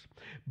groups.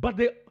 But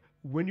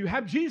when you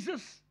have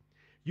Jesus,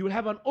 you will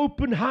have an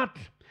open heart.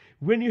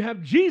 When you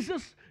have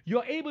Jesus, you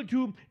are able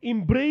to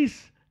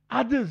embrace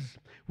others.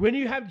 When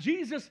you have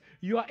Jesus,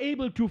 you are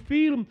able to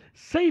feel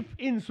safe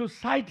in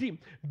society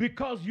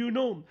because you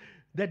know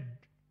that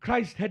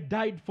Christ had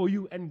died for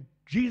you and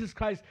Jesus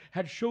Christ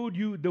had showed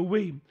you the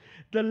way.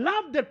 The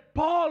love that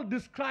Paul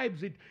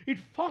describes, it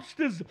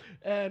fosters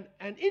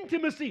an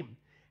intimacy.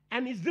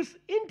 And it's this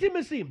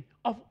intimacy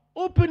of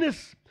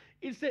openness.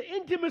 It's the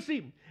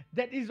intimacy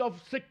that is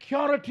of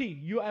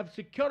security. You have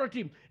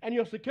security, and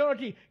your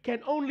security can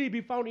only be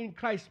found in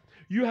Christ.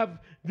 You have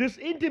this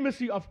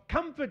intimacy of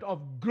comfort,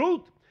 of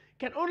growth,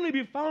 can only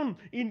be found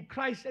in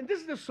Christ. And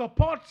this is the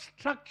support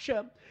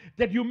structure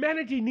that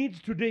humanity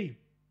needs today.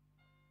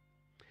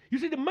 You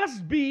see, there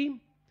must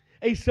be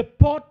a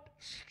support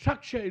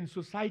structure in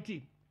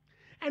society.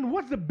 And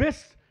what's the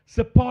best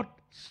support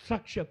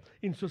structure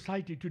in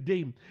society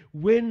today?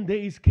 When there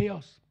is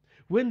chaos,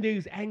 when there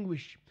is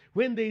anguish,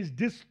 when there is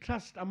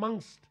distrust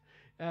amongst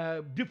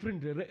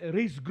different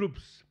race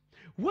groups,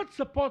 what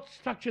support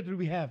structure do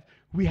we have?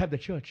 We have the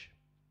church.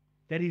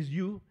 That is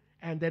you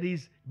and that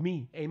is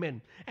me.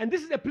 Amen. And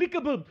this is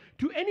applicable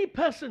to any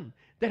person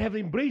that have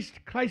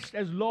embraced Christ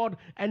as Lord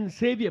and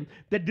Savior,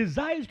 that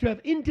desires to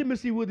have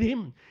intimacy with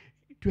Him.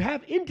 To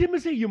have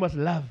intimacy, you must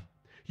love.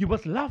 You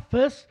must love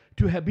first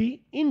to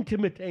be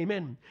intimate.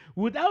 Amen.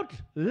 Without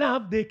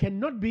love, there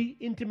cannot be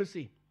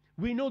intimacy.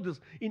 We know this.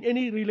 In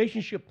any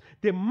relationship,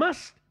 there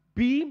must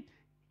be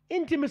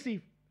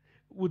intimacy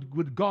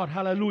with God.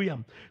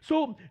 Hallelujah.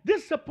 So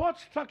this support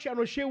structure I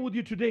want to share with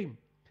you today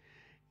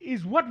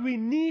is what we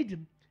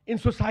need in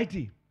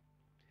society.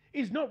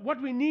 It's not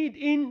what we need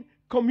in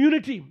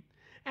community.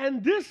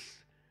 And this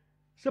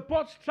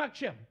support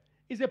structure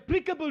is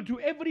applicable to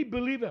every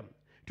believer,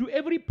 to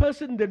every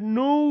person that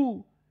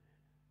knows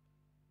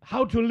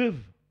how to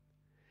live,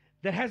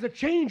 that has a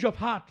change of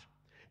heart,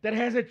 that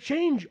has a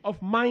change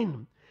of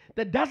mind,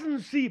 that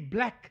doesn't see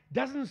black,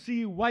 doesn't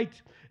see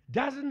white,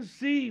 doesn't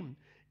see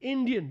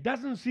Indian,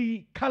 doesn't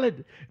see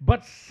colored,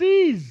 but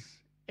sees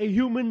a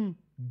human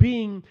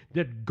being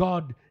that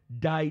God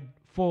died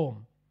for.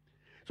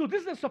 So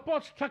this is the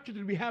support structure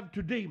that we have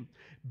today.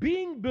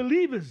 Being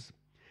believers,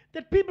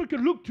 that people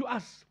can look to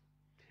us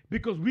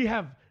because we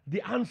have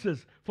the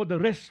answers for the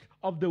rest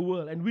of the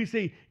world. And we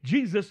say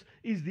Jesus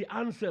is the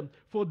answer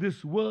for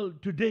this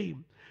world today.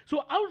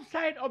 So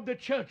outside of the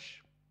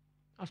church,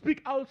 I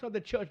speak outside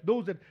the church,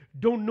 those that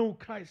don't know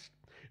Christ,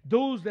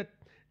 those that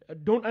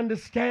don't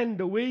understand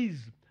the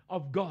ways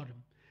of God,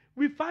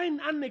 we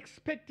find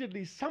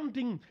unexpectedly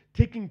something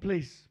taking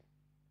place.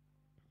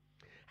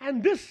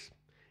 And this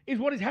is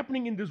what is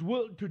happening in this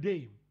world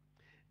today.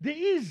 There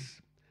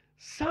is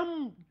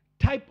some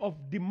type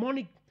of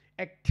demonic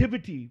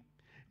activity.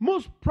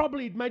 Most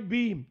probably it might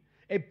be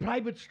a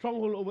private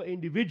stronghold over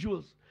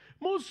individuals.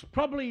 Most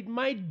probably it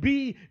might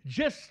be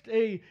just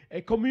a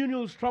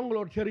communal stronghold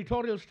or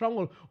territorial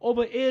stronghold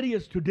over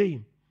areas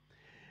today.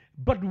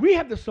 But we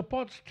have the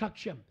support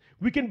structure.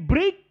 We can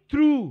break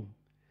through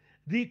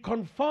the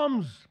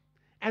conforms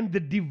and the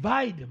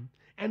divide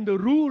and the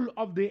rule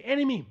of the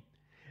enemy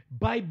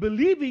by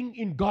believing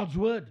in God's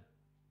word,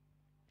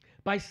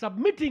 by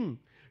submitting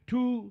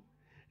to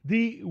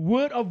the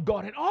word of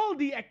God. And all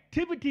the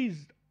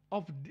activities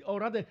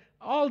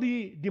all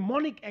the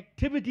demonic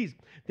activities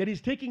that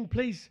is taking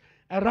place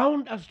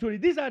around us today,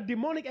 these are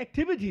demonic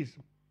activities.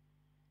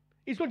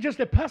 It's not just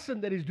a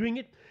person that is doing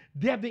it.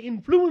 They have the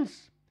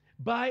influence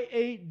by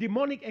a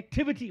demonic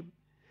activity.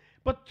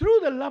 But through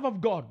the love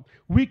of God,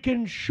 we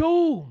can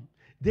show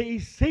there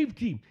is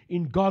safety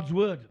in God's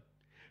word.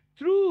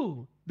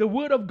 Through the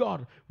word of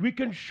God, we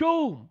can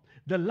show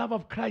the love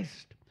of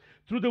Christ.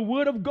 Through the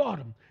word of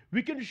God,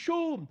 we can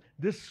show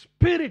the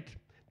Spirit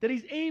that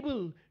is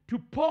able to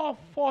pour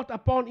forth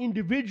upon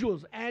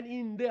individuals and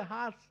in their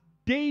hearts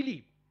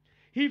daily.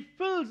 He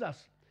fills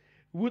us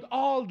with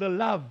all the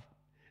love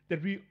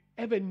that we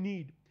ever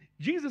need.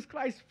 Jesus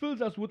Christ fills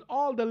us with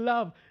all the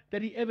love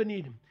that He ever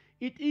needed.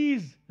 It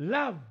is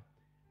love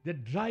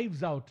that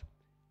drives out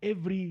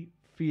every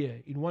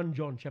fear. In 1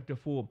 John chapter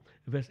 4,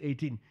 verse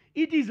 18.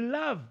 It is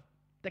love,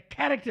 the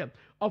character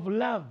of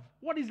love.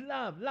 What is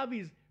love? Love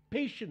is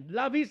patient.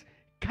 Love is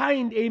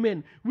kind.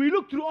 Amen. We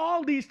look through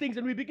all these things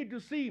and we begin to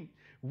see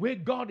where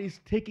God is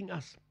taking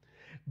us.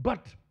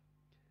 But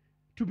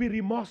to be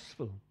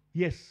remorseful,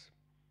 yes,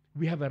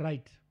 we have a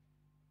right.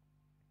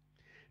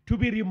 To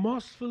be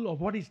remorseful of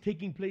what is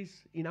taking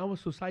place in our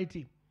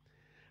society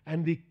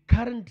and the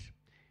current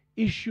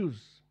issues,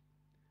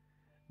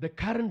 the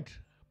current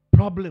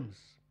problems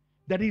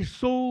that is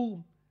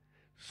so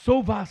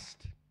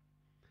vast,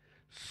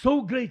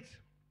 so great.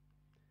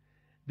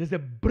 There's a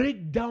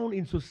breakdown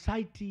in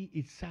society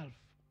itself.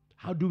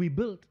 How do we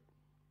build?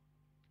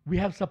 We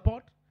have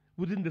support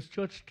within this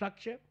church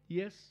structure,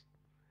 yes.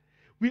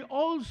 We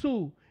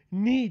also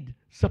need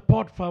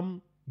support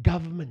from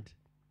government.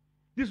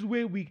 This is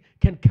where we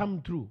can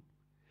come through.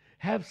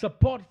 Have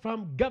support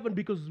from government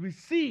because we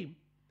see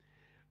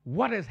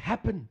what has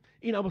happened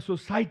in our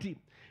society.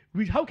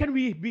 How can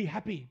we be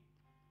happy?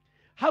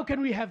 How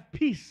can we have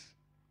peace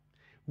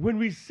when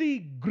we see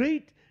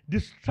great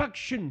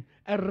destruction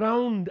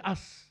around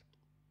us?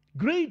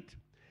 Great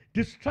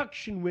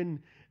destruction when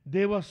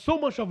there was so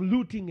much of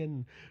looting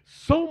and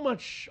so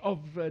much of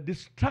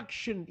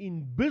destruction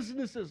in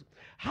businesses.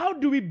 How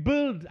do we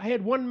build? I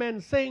had one man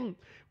saying,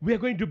 we are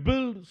going to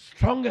build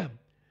stronger.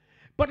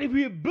 But if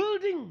we are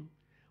building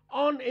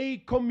on a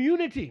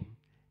community,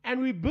 and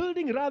we're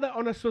building rather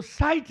on a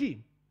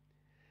society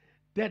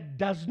that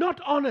does not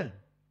honor,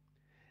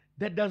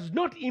 that does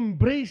not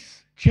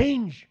embrace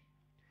change,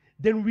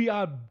 then we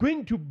are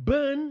going to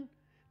burn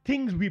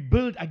things we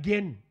build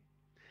again.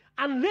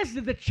 Unless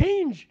there's a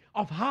change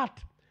of heart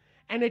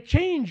and a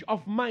change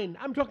of mind.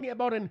 I'm talking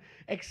about an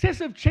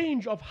excessive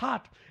change of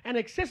heart, an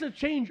excessive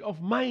change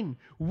of mind,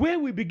 where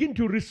we begin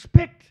to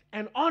respect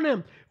and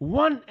honor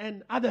one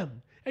another.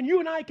 And you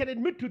and I can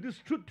admit to this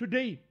truth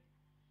today.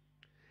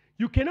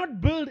 You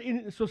cannot build in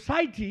a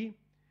society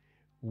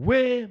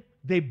where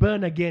they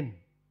burn again.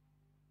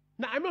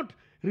 Now, I'm not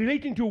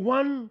relating to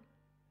one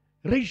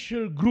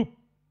racial group,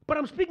 but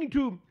I'm speaking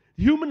to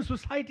human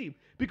society,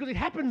 because it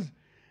happens.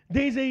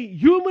 There is a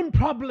human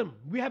problem.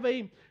 We have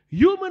a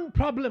human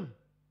problem.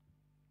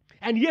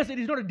 And yes, it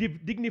is not a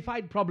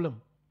dignified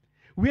problem.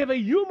 We have a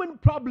human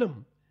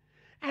problem.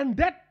 And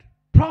that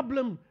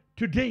problem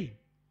today,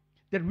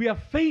 that we are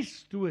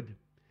faced with,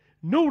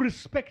 no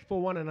respect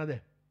for one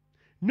another,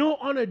 no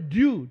honor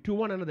due to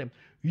one another.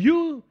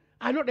 You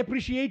are not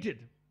appreciated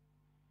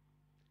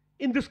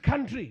in this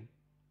country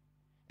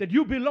that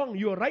you belong.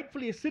 You are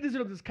rightfully a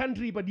citizen of this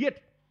country, but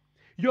yet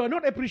you are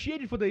not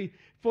appreciated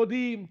for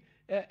the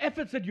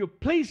efforts that you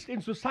placed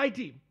in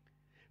society,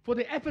 for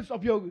the efforts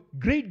of your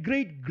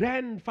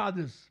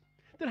great-great-grandfathers.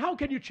 Then how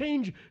can you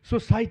change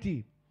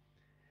society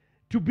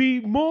to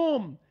be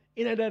more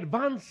in an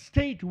advanced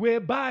state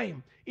whereby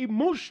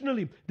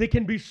emotionally they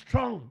can be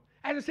strong?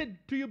 As I said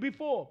to you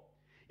before,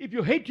 if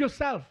you hate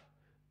yourself,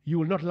 you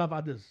will not love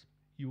others.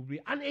 You will be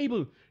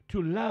unable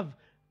to love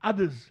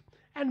others.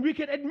 And we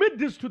can admit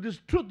this to this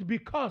truth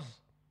because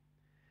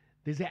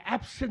there's an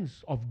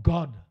absence of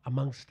God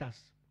amongst us.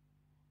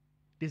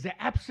 There's an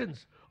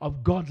absence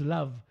of God's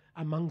love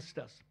amongst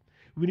us.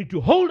 We need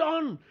to hold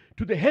on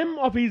to the hem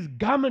of His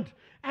garment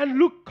and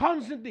look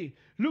constantly,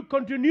 look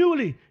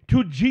continually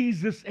to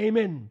Jesus.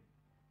 Amen.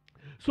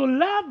 So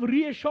love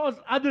reassures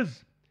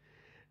others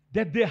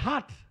that their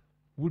heart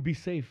will be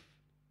safe,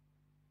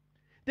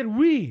 that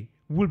we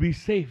will be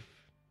safe.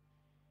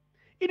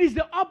 It is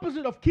the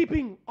opposite of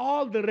keeping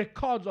all the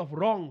records of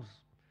wrongs.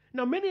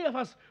 Now, many of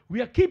us,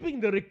 we are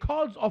keeping the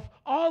records of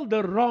all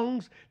the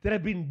wrongs that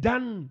have been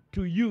done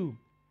to you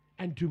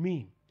and to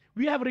me.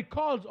 We have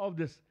records of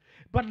this.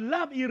 But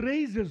love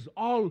erases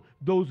all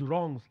those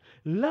wrongs.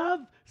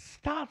 Love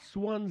starts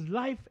one's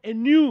life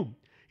anew.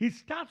 It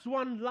starts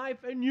one's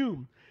life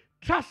anew.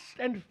 Trust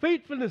and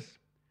faithfulness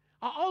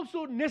are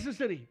also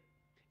necessary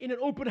in an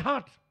open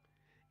heart,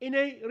 in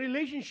a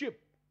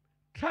relationship.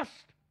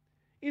 Trust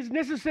is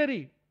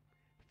necessary.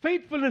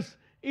 Faithfulness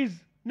is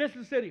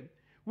necessary.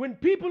 When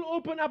people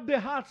open up their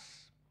hearts,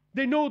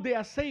 they know they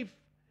are safe.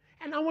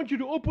 And I want you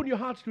to open your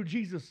hearts to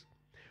Jesus.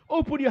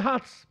 Open your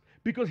hearts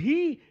because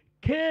He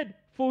cared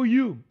for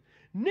you.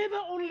 Never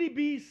only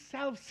be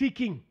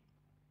self-seeking.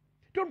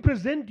 Don't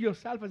present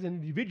yourself as an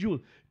individual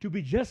to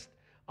be just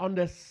on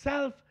the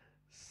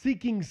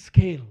self-seeking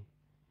scale.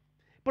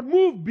 But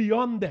move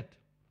beyond that.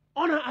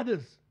 Honor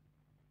others.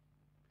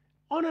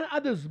 Honor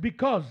others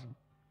because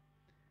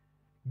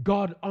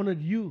God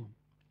honored you.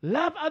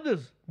 Love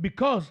others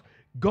because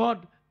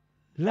God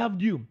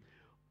loved you.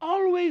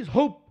 Always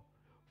hope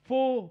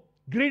for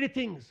greater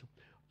things.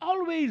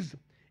 Always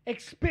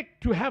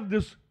expect to have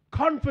this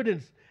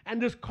confidence,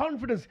 and this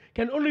confidence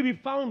can only be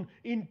found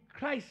in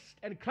Christ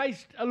and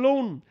Christ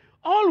alone.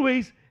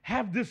 Always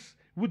have this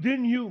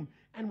within you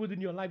and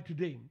within your life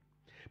today.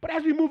 But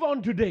as we move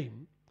on today,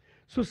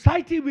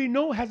 society we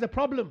know has a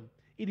problem.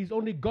 It is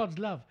only God's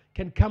love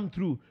can come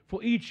through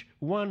for each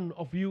one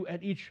of you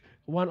and each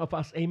one of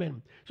us.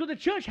 Amen. So the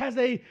church has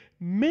a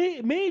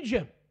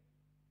major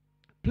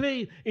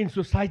play in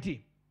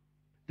society.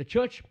 The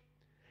church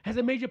has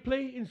a major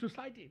play in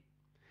society.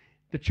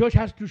 The church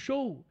has to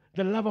show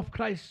the love of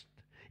Christ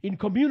in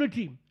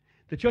community.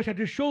 The church has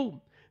to show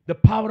the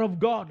power of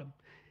God.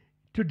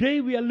 Today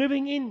we are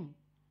living in,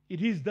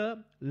 it is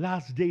the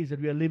last days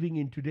that we are living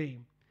in today.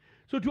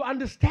 So to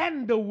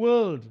understand the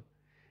world,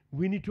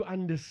 we need to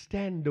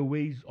understand the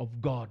ways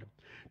of God.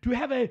 To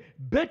have a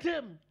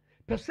better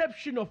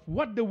perception of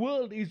what the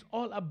world is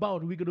all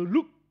about, we're going to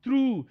look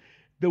through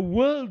the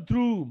world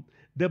through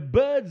the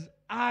bird's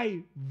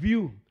eye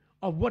view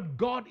of what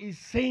God is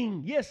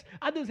saying. Yes,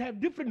 others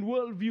have different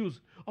worldviews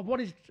of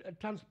what is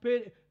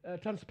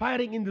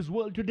transpiring in this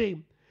world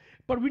today.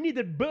 But we need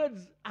that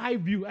bird's eye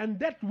view, and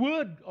that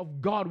word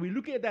of God, we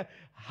look at the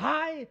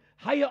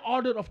higher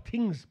order of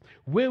things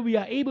where we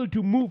are able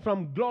to move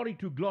from glory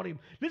to glory.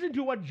 Listen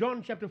to what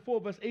John chapter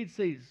 4 verse 8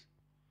 says.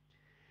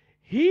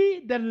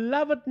 He that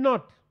loveth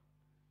not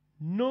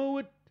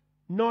knoweth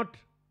not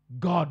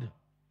God,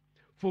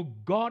 for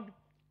God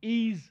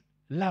is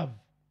love.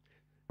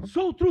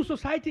 So through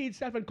society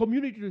itself and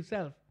community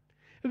itself,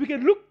 we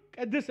can look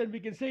at this and we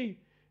can say,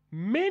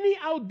 many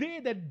out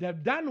there that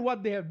have done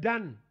what they have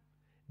done,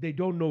 they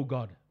don't know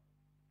God.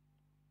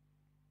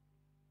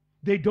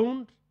 they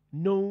don't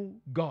know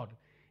God.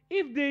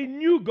 If they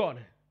knew God,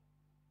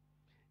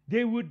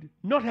 they would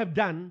not have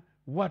done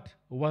what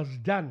was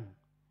done.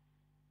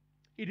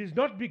 It is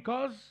not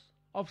because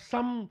of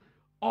some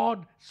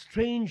odd,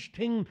 strange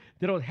thing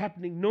that was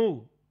happening.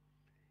 No.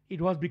 It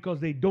was because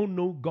they don't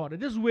know God.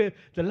 And this is where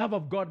the love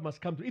of God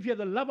must come to. If you have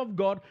the love of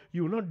God,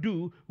 you will not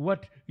do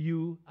what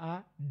you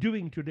are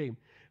doing today.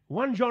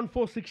 1 John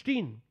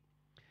 4:16.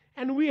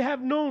 And we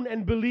have known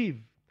and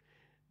believed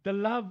the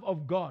love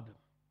of God.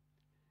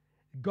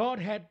 God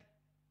had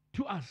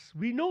to us.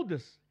 We know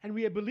this and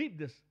we have believed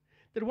this.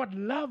 That what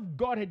love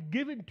God had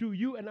given to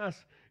you and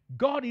us.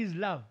 God is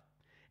love.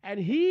 And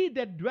he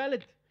that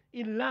dwelleth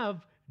in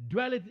love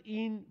dwelleth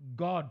in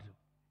God.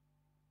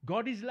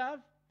 God is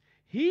love.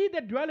 He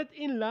that dwelleth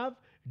in love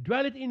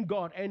dwelleth in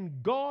God,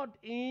 and God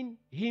in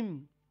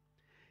him.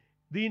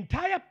 The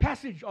entire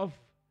passage of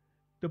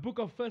the book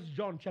of 1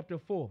 John chapter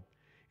 4,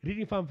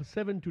 reading from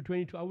 7 to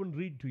 22, I won't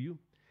read to you.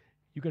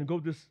 You can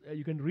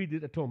you can read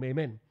it at home.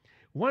 Amen.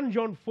 1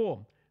 John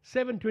 4,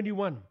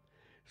 7:21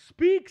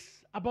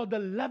 speaks about the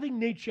loving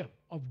nature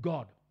of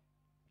God.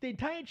 The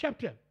entire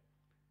chapter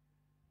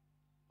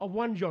of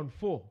 1 John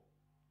 4,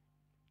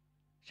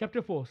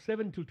 chapter 4,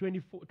 7 to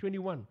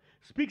 21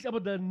 speaks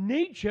about the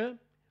nature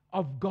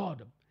of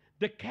God,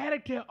 the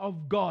character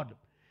of God,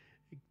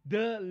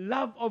 the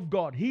love of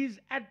God, his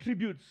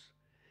attributes,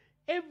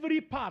 every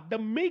part, the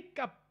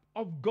makeup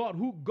of God,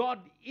 who God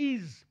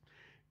is.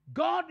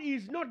 God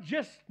is not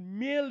just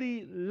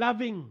merely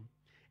loving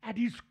at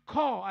his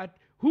core, at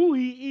who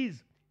he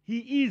is.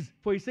 He is,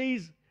 for he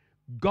says,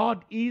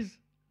 God is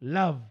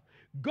love.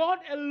 God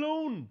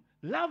alone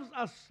loves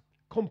us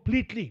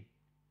completely.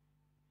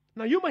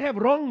 Now, you might have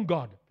wronged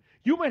God.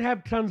 You might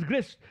have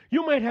transgressed.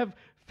 You might have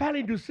fell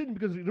into sin,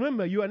 because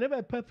remember, you are never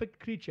a perfect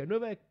creature,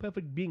 never a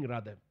perfect being,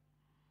 rather.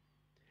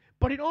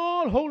 But in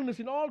all wholeness,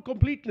 in all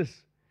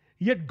completeness,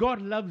 yet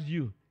God loves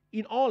you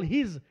in all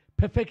his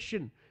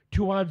perfection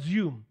towards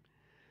you.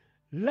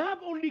 Love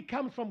only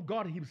comes from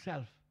God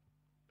himself.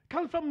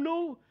 Comes from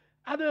no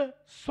other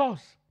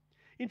source.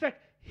 In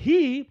fact,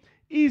 he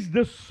is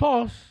the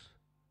source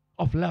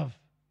of love.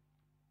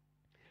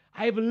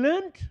 I have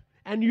learned,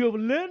 and you have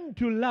learned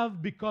to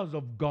love because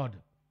of God.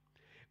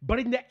 But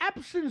in the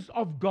absence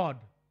of God,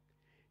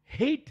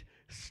 hate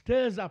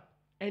stirs up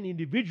an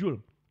individual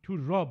to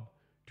rob,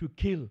 to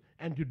kill,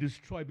 and to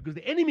destroy, because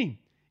the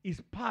enemy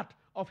is part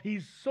of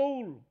his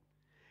soul.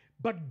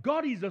 But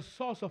God is the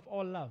source of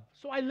all love.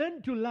 So I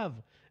learned to love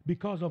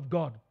because of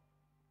God.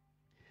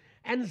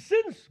 And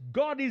since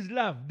God is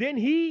love, then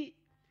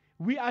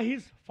we are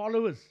his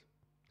followers.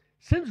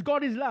 Since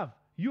God is love,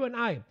 you and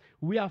I,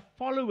 we are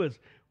followers.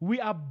 We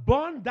are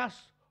born thus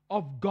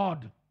of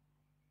God.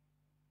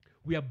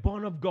 We are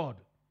born of God.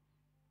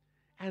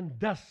 And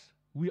thus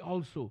we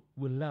also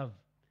will love.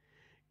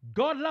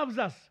 God loves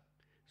us,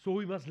 so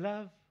we must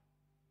love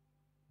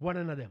one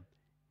another.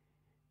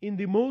 In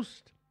the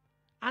most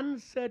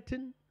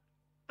uncertain,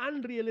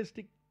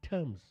 unrealistic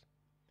terms,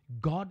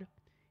 God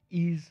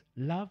is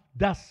love.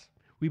 Thus,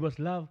 we must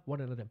love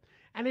one another.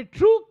 And a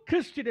true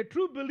Christian, a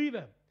true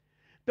believer,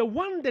 the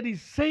one that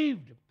is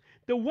saved,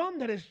 the one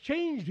that has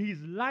changed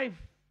his life,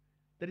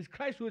 that is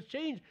Christ who has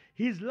changed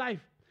his life,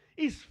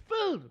 is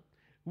filled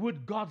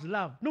with God's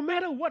love. No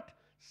matter what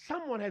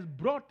someone has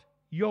brought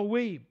your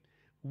way,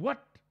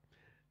 what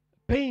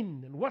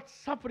pain and what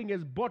suffering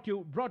has brought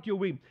your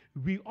way,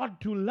 we ought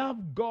to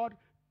love God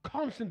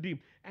constantly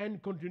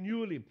and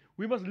continually.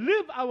 We must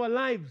live our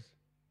lives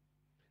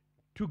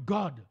to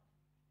God,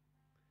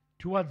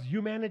 towards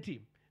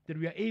humanity, that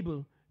we are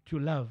able to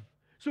love.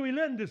 So we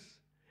learn this.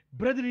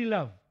 Brotherly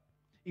love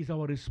is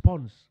our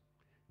response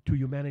to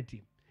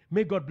humanity.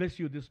 May God bless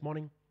you this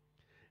morning.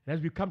 And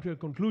as we come to a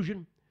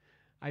conclusion,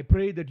 I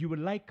pray that you will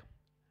like,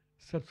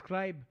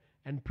 subscribe,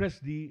 and press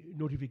the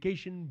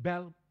notification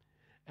bell.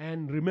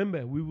 And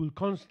remember, we will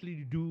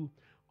constantly do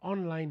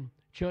online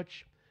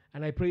church,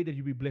 and I pray that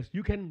you be blessed.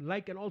 You can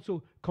like and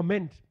also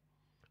comment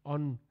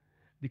on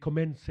the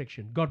comment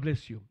section. God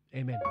bless you.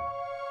 Amen.